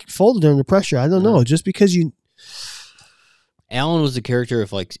kind of folded under pressure. I don't know. Just because you... Alan was the character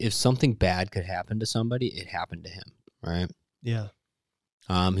of if something bad could happen to somebody, it happened to him, right? Yeah.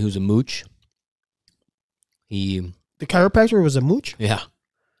 He was a mooch. The chiropractor was a mooch? Yeah.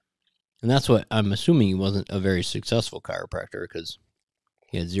 And that's what I'm assuming he wasn't a very successful chiropractor because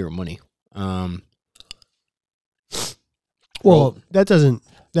he had zero money. Well, that doesn't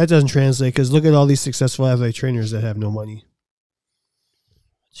translate because look at all these successful athletic trainers that have no money.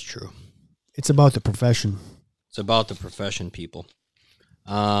 It's true. It's about the profession. It's about the profession, people.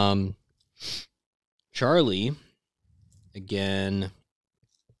 Charlie, again.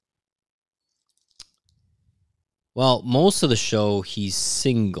 Well, most of the show, he's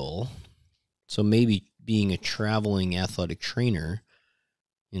single. So maybe being a traveling athletic trainer,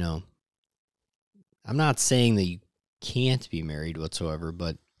 I'm not saying that you can't be married whatsoever,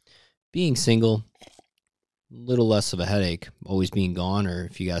 but being single, a little less of a headache, always being gone, or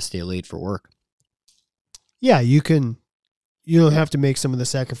if you got to stay late for work. Yeah, you don't have to make some of the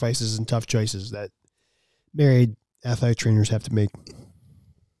sacrifices and tough choices that married athletic trainers have to make.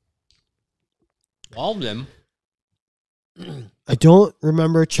 All of them. I don't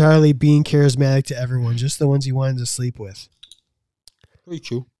remember Charlie being charismatic to everyone, just the ones he wanted to sleep with. Pretty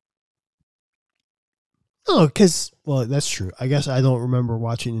true. Oh, that's true. I guess I don't remember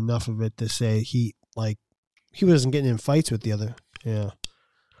watching enough of it to say he wasn't getting in fights with the other. Yeah.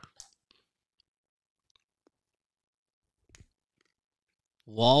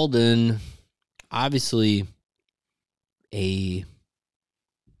 Walden, obviously he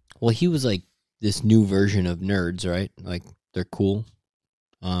was like this new version of nerds, right? Like they're cool.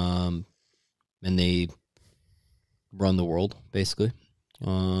 And they run the world, basically.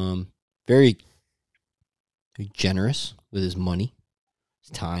 Very generous with his money, his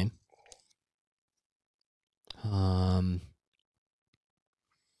time.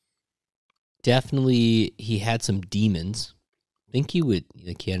 Definitely he had some demons. I think he had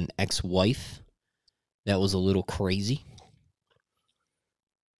an ex-wife that was a little crazy.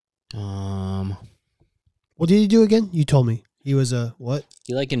 What did he do again? You told me he was a what?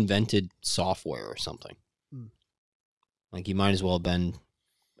 He like invented software or something. Like he might as well have been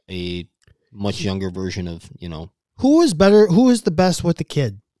a much younger version of, Who is better? Who is the best with the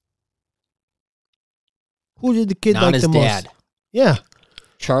kid? Who did the kid not like his the dad. most? Yeah.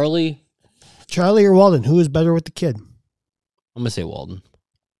 Charlie or Walden? Who is better with the kid? I'm going to say Walden.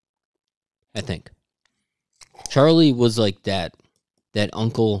 I think. Charlie was like that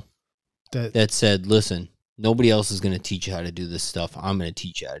uncle that said, listen, nobody else is going to teach you how to do this stuff. I'm going to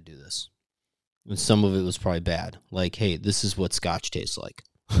teach you how to do this. And some of it was probably bad. Like, hey, this is what scotch tastes like.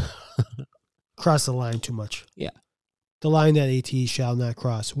 Cross the line too much. Yeah. The line that AT shall not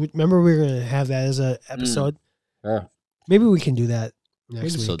cross. Remember we were going to have that as an episode? Yeah. Maybe we can do that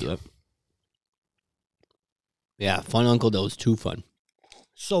next week. Still do it. Yeah, fun uncle that was too fun.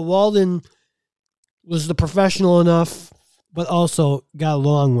 So Walden was the professional enough, but also got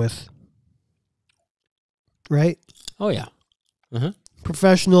along with, right? Oh, yeah. Uh-huh.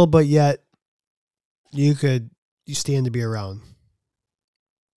 Professional, but yet you stand to be around.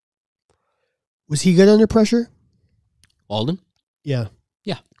 Was he good under pressure? Walden? Yeah.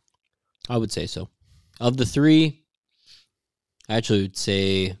 Yeah, I would say so. Of the three, I actually would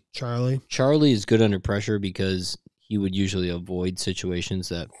say Charlie. Charlie is good under pressure because he would usually avoid situations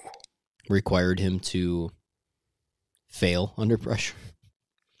that required him to fail under pressure.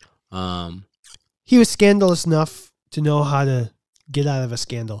 He was scandalous enough to know how to get out of a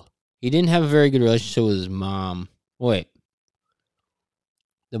scandal. He didn't have a very good relationship with his mom. Wait.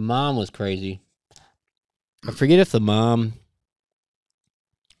 The mom was crazy. I forget if did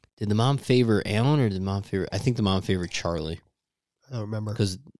the mom favor Alan or did the mom favor, I think the mom favored Charlie. I don't remember.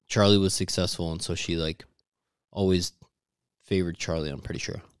 Because Charlie was successful, and so she like always favored Charlie, I'm pretty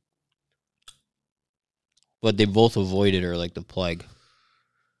sure. But they both avoided her like the plague.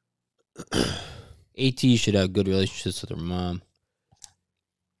 AT should have good relationships with her mom.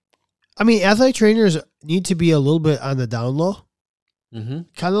 I mean, athletic trainers need to be a little bit on the down low. Mm-hmm.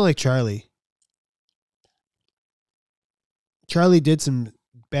 Kind of like Charlie. Charlie did some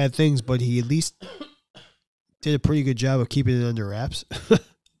bad things, but he at least did a pretty good job of keeping it under wraps.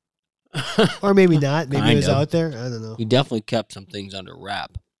 Or maybe not. Maybe it was out there. I don't know. He definitely kept some things under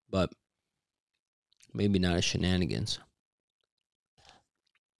wrap, but maybe not as shenanigans.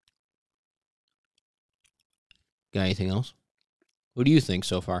 Got anything else? What do you think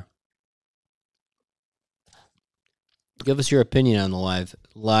so far? Give us your opinion on the live.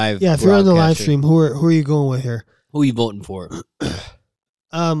 Yeah, if you're on the live stream, who are you going with here? Who are you voting for?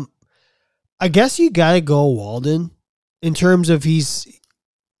 I guess you got to go Walden in terms of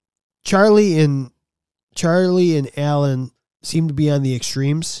Charlie and Alan seem to be on the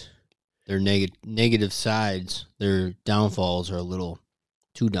extremes. Their negative sides, their downfalls are a little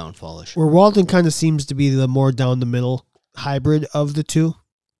too downfallish. Where Walden kind of seems to be the more down the middle hybrid of the two.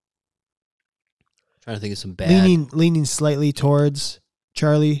 Trying to think of some bad. Leaning slightly towards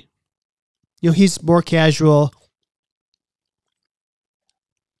Charlie. He's more casual.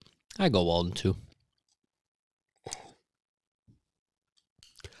 I go Walden too.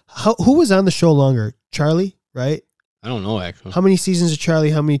 Who was on the show longer? Charlie, right? I don't know, actually. How many seasons of Charlie?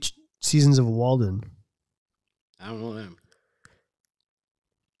 How many seasons of Walden? I don't know them.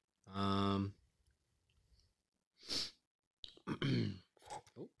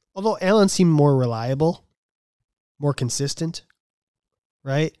 Although Alan seemed more reliable, more consistent,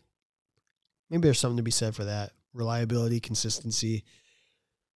 right? Maybe there's something to be said for that. Reliability, consistency.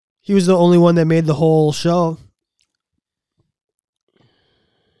 He was the only one that made the whole show.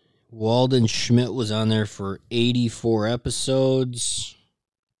 Walden Schmidt was on there for 84 episodes.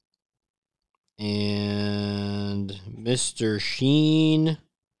 And Mr. Sheen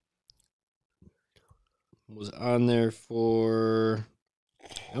was on there for...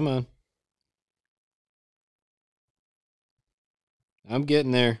 Come on. I'm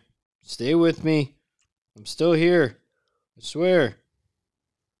getting there. Stay with me. I'm still here. I swear.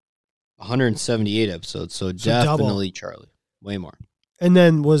 178 episodes, so definitely double. Charlie. Way more. And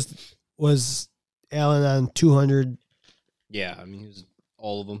then was Alan on 200? Yeah, I mean, he was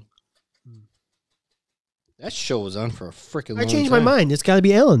all of them. That show was on for a freaking long time. I changed my mind. It's got to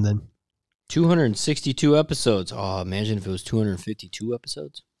be Alan then. 262 episodes. Oh, imagine if it was 252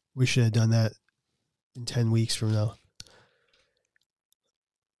 episodes. We should have done that in 10 weeks from now.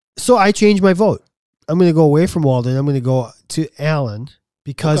 So I changed my vote. I'm going to go away from Walden. I'm going to go to Alan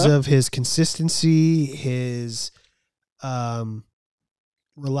because of his consistency, his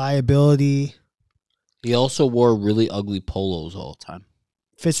reliability. He also wore really ugly polos all the time.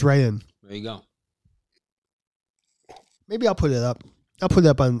 Fits right in. There you go. Maybe I'll put it up. I'll put it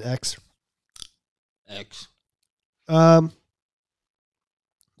up on X. Let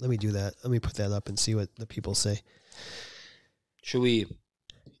me do that. Let me put that up and see what the people say. Should we,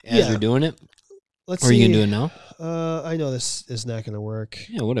 as you're doing it? Let's see. Are you going to do it now? I know this is not going to work.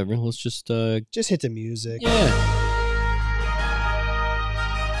 Yeah, whatever. Let's just hit the music. Yeah.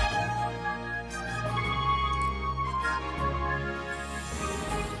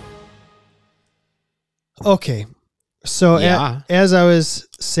 Okay. So as I was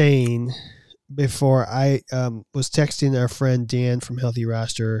saying before, I was texting our friend Dan from Healthy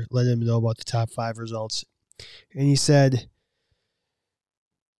Roster, letting him know about the top 5 results. And he said,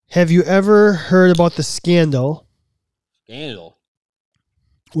 have you ever heard about the scandal?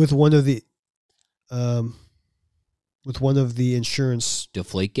 With one of the insurance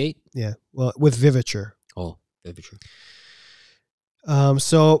Deflategate? Yeah. Well, with Viviture. Oh, Viviture.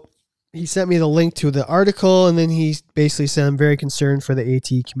 So he sent me the link to the article, and then he basically said, I'm very concerned for the AT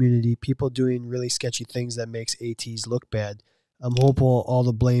community, people doing really sketchy things that makes ATs look bad. I'm hopeful all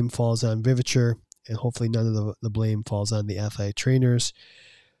the blame falls on Viviture, and hopefully none of the blame falls on the athletic trainers.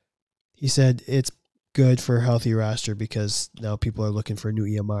 He said it's good for Healthy Roster because now people are looking for a new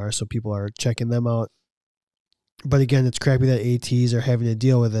EMR, so people are checking them out. But again, it's crappy that ATs are having to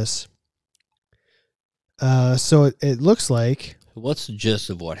deal with this. So it looks like... What's the gist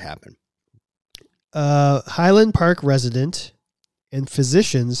of what happened? Highland Park resident and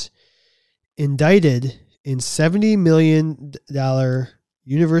physicians indicted in $70 million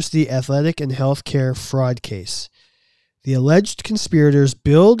university athletic and healthcare fraud case. The alleged conspirators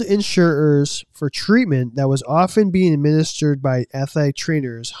billed insurers for treatment that was often being administered by athletic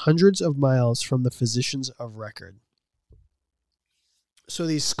trainers hundreds of miles from the physicians of record. So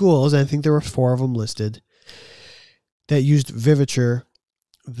these schools, I think there were 4 of them listed, that used Viviture,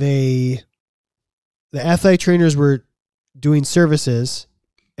 the athletic trainers were doing services,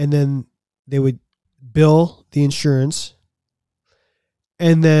 and then they would bill the insurance,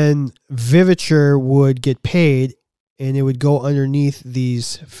 and then Viviture would get paid, and it would go underneath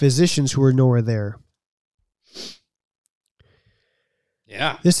these physicians who were nowhere there.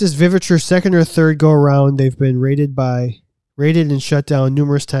 Yeah. This is Viviture's second or third go around. They've been raided and shut down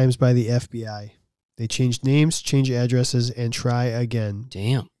numerous times by the FBI. They change names, change addresses, and try again.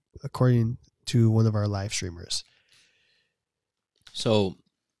 Damn. According to one of our live streamers. So,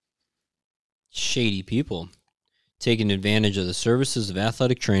 shady people taking advantage of the services of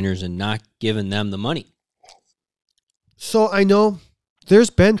athletic trainers and not giving them the money. So I know there's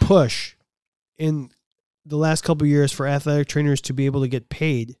been push in the last couple of years for athletic trainers to be able to get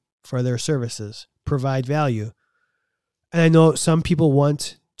paid for their services, provide value. And I know some people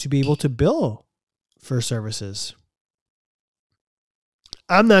want to be able to bill for services.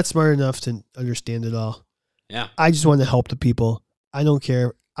 I'm not smart enough to understand it all. Yeah. I just want to help the people. I don't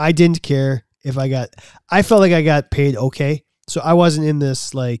care. I didn't care if I felt like I got paid okay. So I wasn't in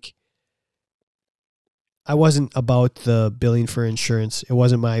this I wasn't about the billing for insurance. It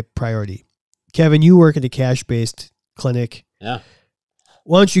wasn't my priority. Kevin, you work at a cash-based clinic. Yeah.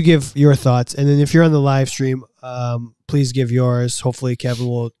 Why don't you give your thoughts? And then if you're on the live stream, please give yours. Hopefully Kevin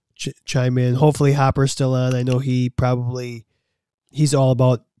will chime in. Hopefully Hopper's still on. I know he's all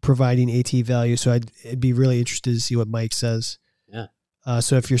about providing AT value. So I'd be really interested to see what Mike says. Yeah.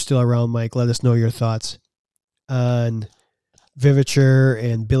 So if you're still around, Mike, let us know your thoughts on Viviture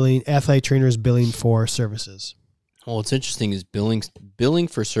and billing, athletic trainers billing for services. Well, what's interesting is billing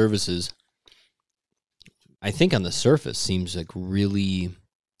for services, I think on the surface seems like really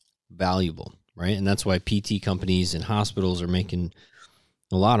valuable, right? And that's why PT companies and hospitals are making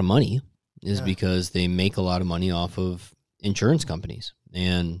a lot of money, is because they make a lot of money off of insurance companies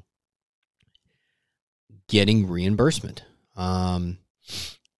and getting reimbursement.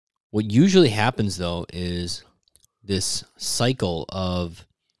 What usually happens, though, is this cycle of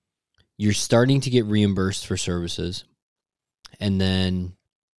you're starting to get reimbursed for services, and then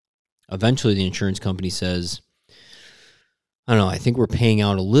eventually the insurance company says, I don't know, I think we're paying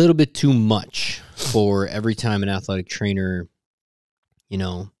out a little bit too much for every time an athletic trainer,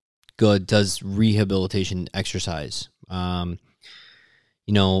 does rehabilitation exercise. We're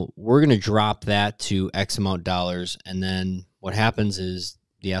going to drop that to X amount dollars. And then what happens is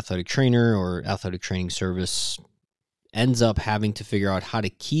the athletic trainer or athletic training service ends up having to figure out how to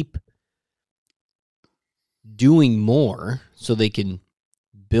keep doing more so they can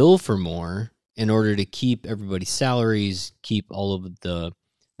bill for more in order to keep everybody's salaries, keep all of the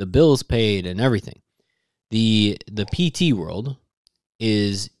bills paid and everything. The PT world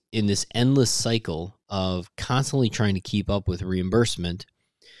is in this endless cycle of constantly trying to keep up with reimbursement.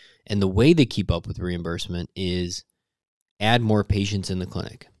 And the way they keep up with reimbursement is add more patients in the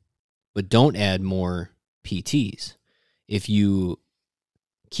clinic, but don't add more PTs. If you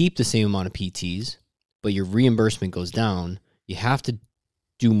keep the same amount of PTs, but your reimbursement goes down, you have to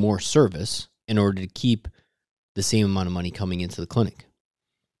do more service in order to keep the same amount of money coming into the clinic,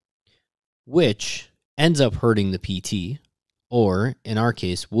 which ends up hurting the PT, or in our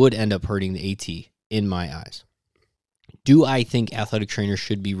case, would end up hurting the AT in my eyes. Do I think athletic trainers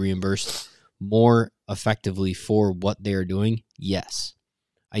should be reimbursed more effectively for what they're doing? Yes.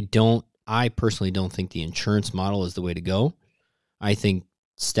 I personally don't think the insurance model is the way to go. I think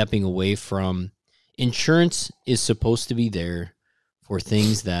stepping away from insurance is supposed to be there for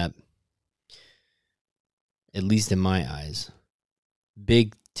things that, at least in my eyes,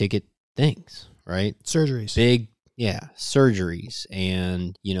 big ticket things, right? Surgeries. Surgeries.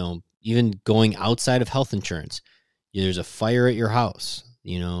 And, even going outside of health insurance. There's a fire at your house,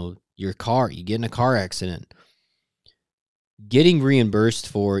 your car, you get in a car accident. Getting reimbursed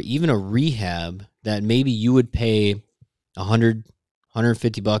for even a rehab that maybe you would pay $100,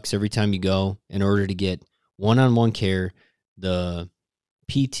 $150 every time you go in order to get one-on-one care, the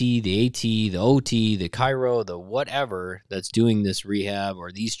PT, the AT, the OT, the chiro, the whatever that's doing this rehab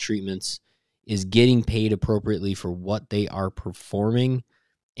or these treatments is getting paid appropriately for what they are performing,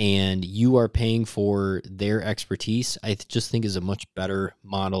 and you are paying for their expertise, I just think is a much better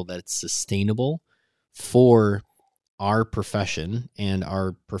model that's sustainable for our profession and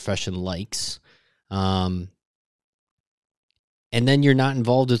our profession likes. And then you're not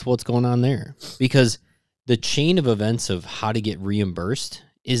involved with what's going on there, because the chain of events of how to get reimbursed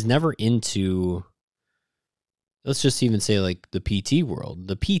is never into, let's just even say like the PT world.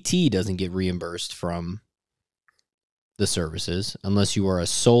 The PT doesn't get reimbursed from the services unless you are a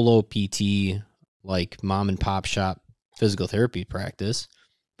solo PT, like mom and pop shop physical therapy practice.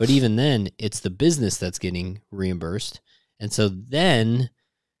 But even then, it's the business that's getting reimbursed. And so then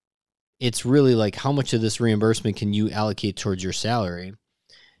it's really like, how much of this reimbursement can you allocate towards your salary?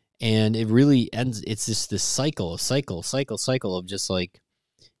 And it really ends, it's just this cycle of just like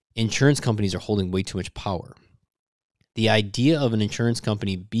insurance companies are holding way too much power. The idea of an insurance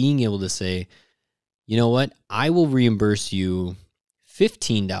company being able to say, you know what, I will reimburse you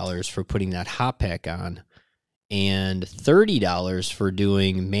 $15 for putting that hot pack on and $30 for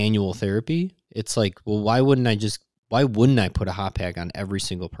doing manual therapy. It's like, well, why wouldn't I put a hot pack on every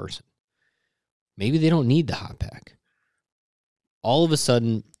single person? Maybe they don't need the hot pack. All of a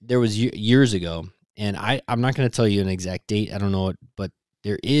sudden, there was years ago, and I'm not going to tell you an exact date. I don't know it, but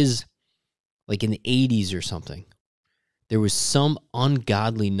there is, like in the 80s or something, there was some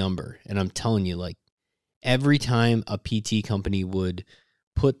ungodly number. And I'm telling you, like, every time a PT company would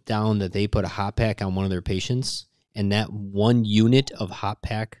put down that they put a hot pack on one of their patients, and that one unit of hot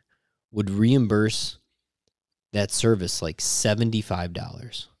pack would reimburse that service like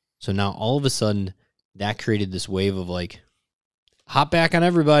 $75. So now all of a sudden that created this wave of like, hot pack on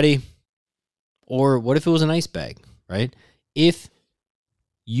everybody. Or what if it was an ice bag, right? If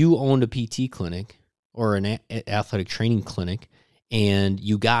you owned a PT clinic or an athletic training clinic and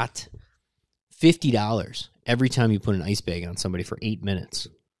you got $50 every time you put an ice bag on somebody for 8 minutes,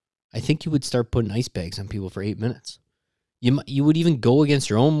 I think you would start putting ice bags on people for 8 minutes. You would even go against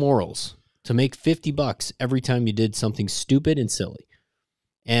your own morals to make $50 every time you did something stupid and silly.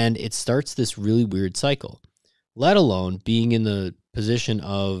 And it starts this really weird cycle, let alone being in the position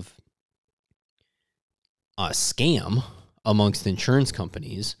of a scam amongst insurance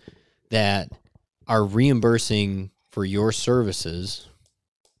companies that are reimbursing for your services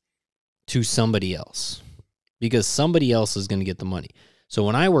to somebody else because somebody else is going to get the money. So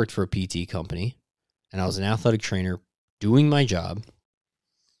when I worked for a PT company and I was an athletic trainer doing my job,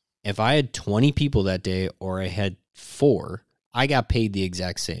 if I had 20 people that day or I had 4, I got paid the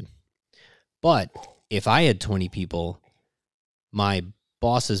exact same. But if I had 20 people, my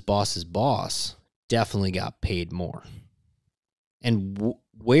boss's boss's boss definitely got paid more. And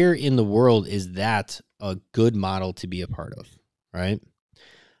where in the world is that a good model to be a part of, right?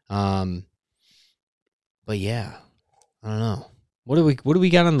 But yeah, I don't know. What do we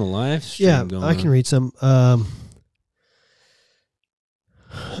got on the live stream? Yeah, going I can on? read some.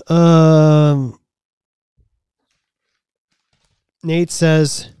 Nate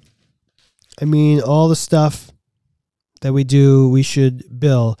says, I mean, all the stuff that we do, we should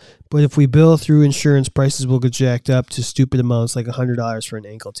bill. But if we bill through insurance, prices will get jacked up to stupid amounts like $100 for an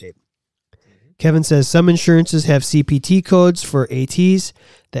ankle tape. Kevin says some insurances have CPT codes for ATs.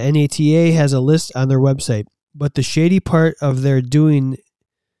 The NATA has a list on their website. But the shady part of their doing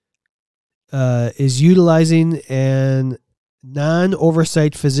is utilizing and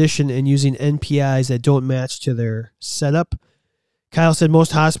non-oversight physician and using NPIs that don't match to their setup. Kyle said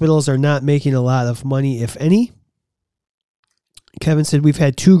most hospitals are not making a lot of money, if any. Kevin said we've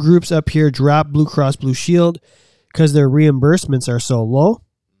had 2 groups up here drop Blue Cross Blue Shield because their reimbursements are so low.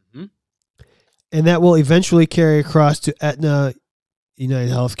 Mm-hmm. And that will eventually carry across to Aetna,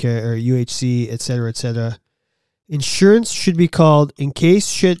 United Healthcare, or UHC, et cetera, et cetera. Insurance should be called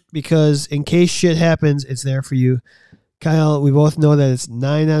because in case shit happens, it's there for you. Kyle, we both know that it's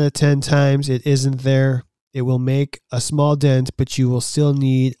 9 out of 10 times it isn't there. It will make a small dent, but you will still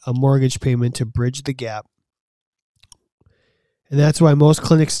need a mortgage payment to bridge the gap. And that's why most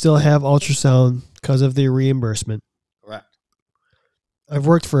clinics still have ultrasound because of the reimbursement. Correct. I've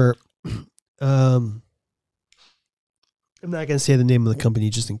worked for, I'm not going to say the name of the company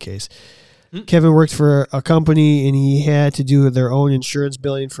just in case. Kevin worked for a company and he had to do their own insurance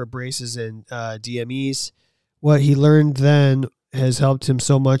billing for braces and DMEs. What he learned then has helped him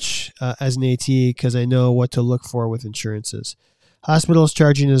so much as an AT because I know what to look for with insurances. Hospitals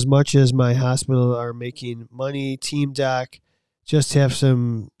charging as much as my hospital are making money. Team Doc just have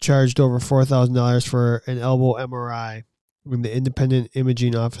some charged over $4,000 for an elbow MRI when the independent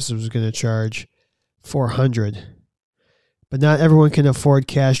imaging officer was going to charge $400. But not everyone can afford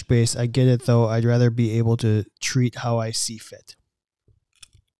cash base. I get it, though. I'd rather be able to treat how I see fit.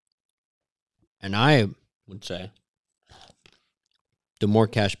 And I would say the more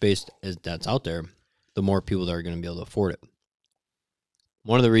cash based that's out there, the more people that are going to be able to afford it.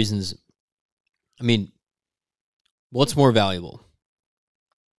 One of the reasons, I mean, what's more valuable?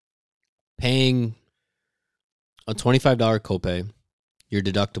 Paying a $25 copay, your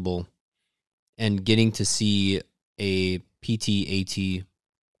deductible, and getting to see a PT, AT,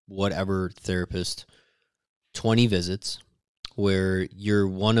 whatever therapist, 20 visits, where you're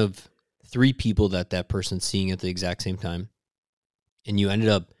one of 3 people that person's seeing at the exact same time. And you ended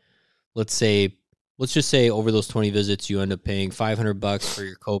up, let's just say over those 20 visits, you end up paying $500 for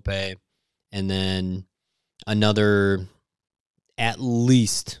your copay and then another at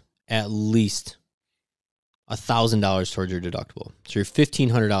least $1,000 towards your deductible. So you're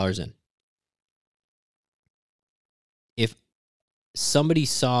 $1,500 in. If somebody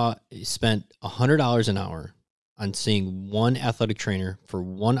spent $100 an hour on seeing one athletic trainer for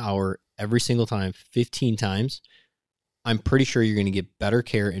 1 hour every single time, 15 times, I'm pretty sure you're going to get better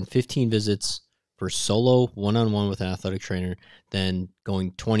care in 15 visits for solo one-on-one with an athletic trainer than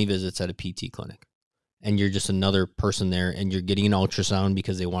going 20 visits at a PT clinic. And you're just another person there, and you're getting an ultrasound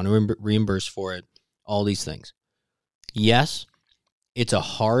because they want to reimburse for it, all these things. Yes, it's a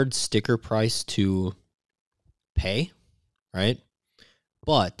hard sticker price to pay, right?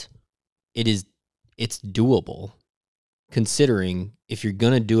 But it's doable, considering if you're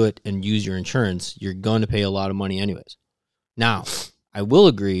going to do it and use your insurance, you're going to pay a lot of money anyways. Now, I will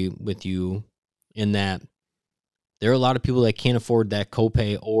agree with you in that there are a lot of people that can't afford that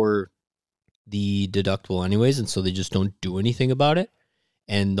copay or the deductible anyways, and so they just don't do anything about it.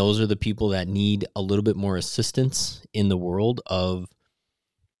 And those are the people that need a little bit more assistance in the world of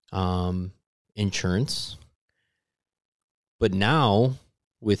insurance. But now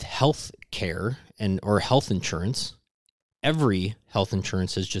with health care or health insurance, every health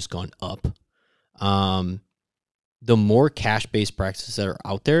insurance has just gone up. The more cash-based practices that are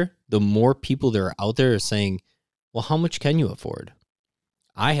out there, the more people that are out there are saying, well, how much can you afford?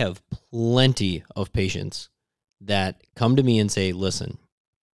 I have plenty of patients that come to me and say, listen,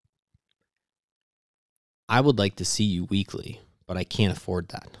 I would like to see you weekly, but I can't afford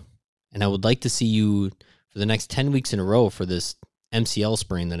that. And I would like to see you for the next 10 weeks in a row for this MCL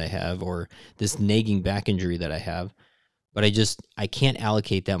sprain that I have or this nagging back injury that I have. But I can't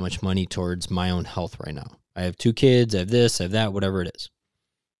allocate that much money towards my own health right now. I have 2 kids, I have this, I have that, whatever it is.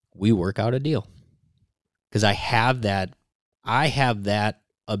 We work out a deal. Because I have that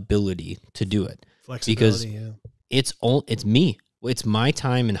ability to do it. Flexibility, because it's me. It's my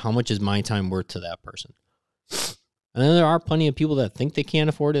time, and how much is my time worth to that person? And then there are plenty of people that think they can't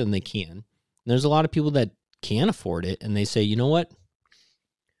afford it, and they can. And there's a lot of people that can afford it, and they say, you know what?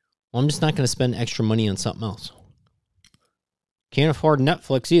 Well, I'm just not going to spend extra money on something else. Can't afford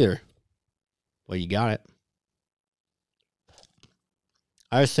Netflix either. Well, you got it.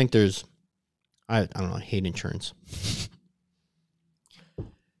 I just think I don't know, I hate insurance.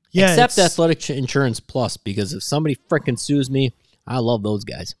 Yeah, except Athletic Insurance Plus, because if somebody freaking sues me, I love those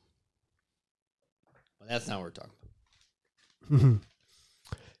guys. But that's not what we're talking about. Mm-hmm.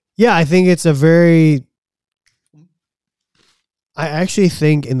 Yeah, I think it's I actually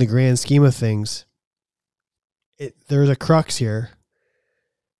think in the grand scheme of things, there's a crux here.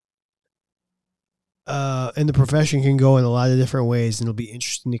 and the profession can go in a lot of different ways, and it'll be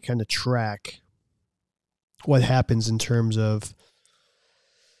interesting to kind of track what happens in terms of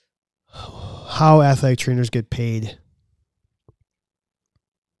how athletic trainers get paid.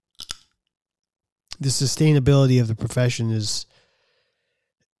 The sustainability of the profession is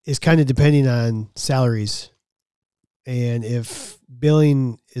kind of depending on salaries. And if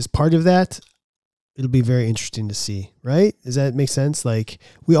billing is part of that, it'll be very interesting to see, right? Does that make sense? Like,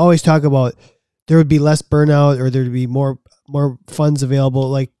 we always talk about there would be less burnout, or there would be more funds available.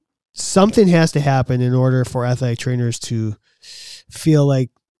 Like, something has to happen in order for athletic trainers to feel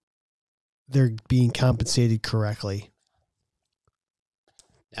like they're being compensated correctly.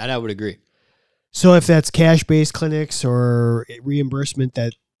 That I would agree. So if that's cash-based clinics or reimbursement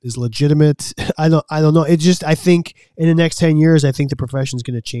that is legitimate, I don't know. I think in the next 10 years, I think the profession is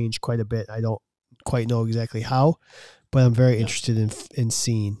going to change quite a bit. I don't quite know exactly how, but I'm very interested in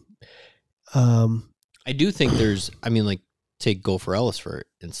seeing. I do think take Gopher Ellis for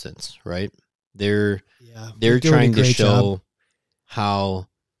instance, right? They're trying to show how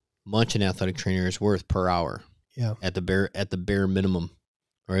much an athletic trainer is worth per hour. Yeah. At the bare minimum,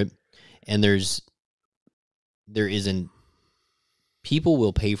 right? And there isn't. People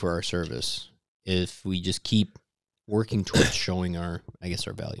will pay for our service if we just keep working towards showing our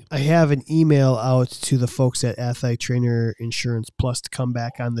value. I have an email out to the folks at Athletic Trainer Insurance Plus to come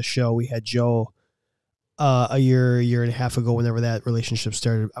back on the show. We had Joe a year and a half ago, whenever that relationship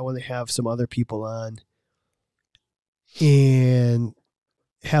started. I want to have some other people on and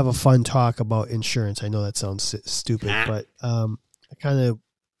have a fun talk about insurance. I know that sounds stupid, but I kind of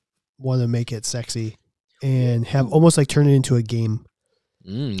want to make it sexy and have almost like turn it into a game.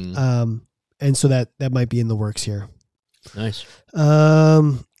 And so that might be in the works here. Nice.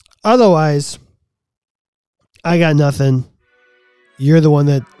 Otherwise, I got nothing. You're the one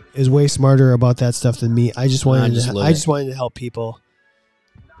that is way smarter about that stuff than me. I just wanted to help people.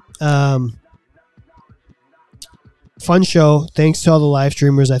 Fun show. Thanks to all the live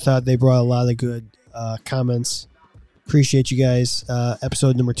streamers. I thought they brought a lot of good comments. Appreciate you guys.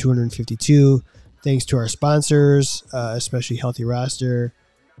 Episode number 252. Thanks to our sponsors, especially Healthy Roster,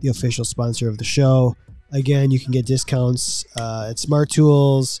 the official sponsor of the show. Again, you can get discounts at Smart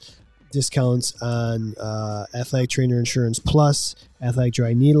Tools, discounts on Athletic Trainer Insurance Plus, Athletic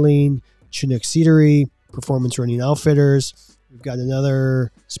Dry Needling, Chinook Seedery, Performance Running Outfitters. We've got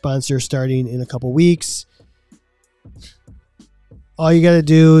another sponsor starting in a couple weeks. All you got to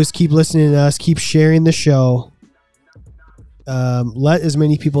do is keep listening to us, keep sharing the show. Let as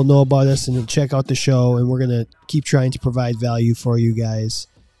many people know about us and check out the show, and we're going to keep trying to provide value for you guys.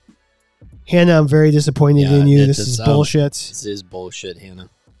 Hannah, I'm very disappointed in you. This is bullshit. This is bullshit, Hannah.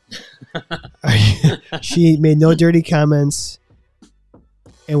 She made no dirty comments,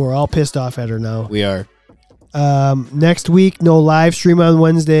 and we're all pissed off at her now. We are. Next week, no live stream on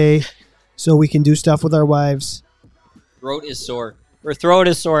Wednesday, so we can do stuff with our wives. Throat is sore. Her throat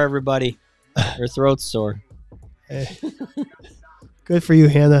is sore, everybody. Her throat's sore. Good for you,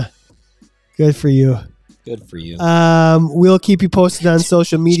 Hannah. Good for you. Good for you. We'll keep you posted on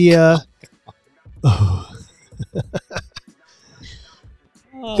social media.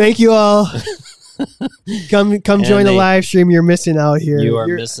 Thank you all. Come join the live stream. You're missing out here. You're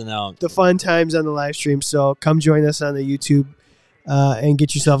missing out. The fun times on the live stream. So come join us on the YouTube and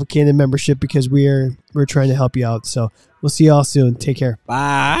get yourself a Canon membership, because we're trying to help you out. So we'll see you all soon. Take care.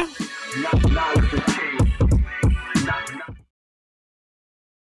 Bye.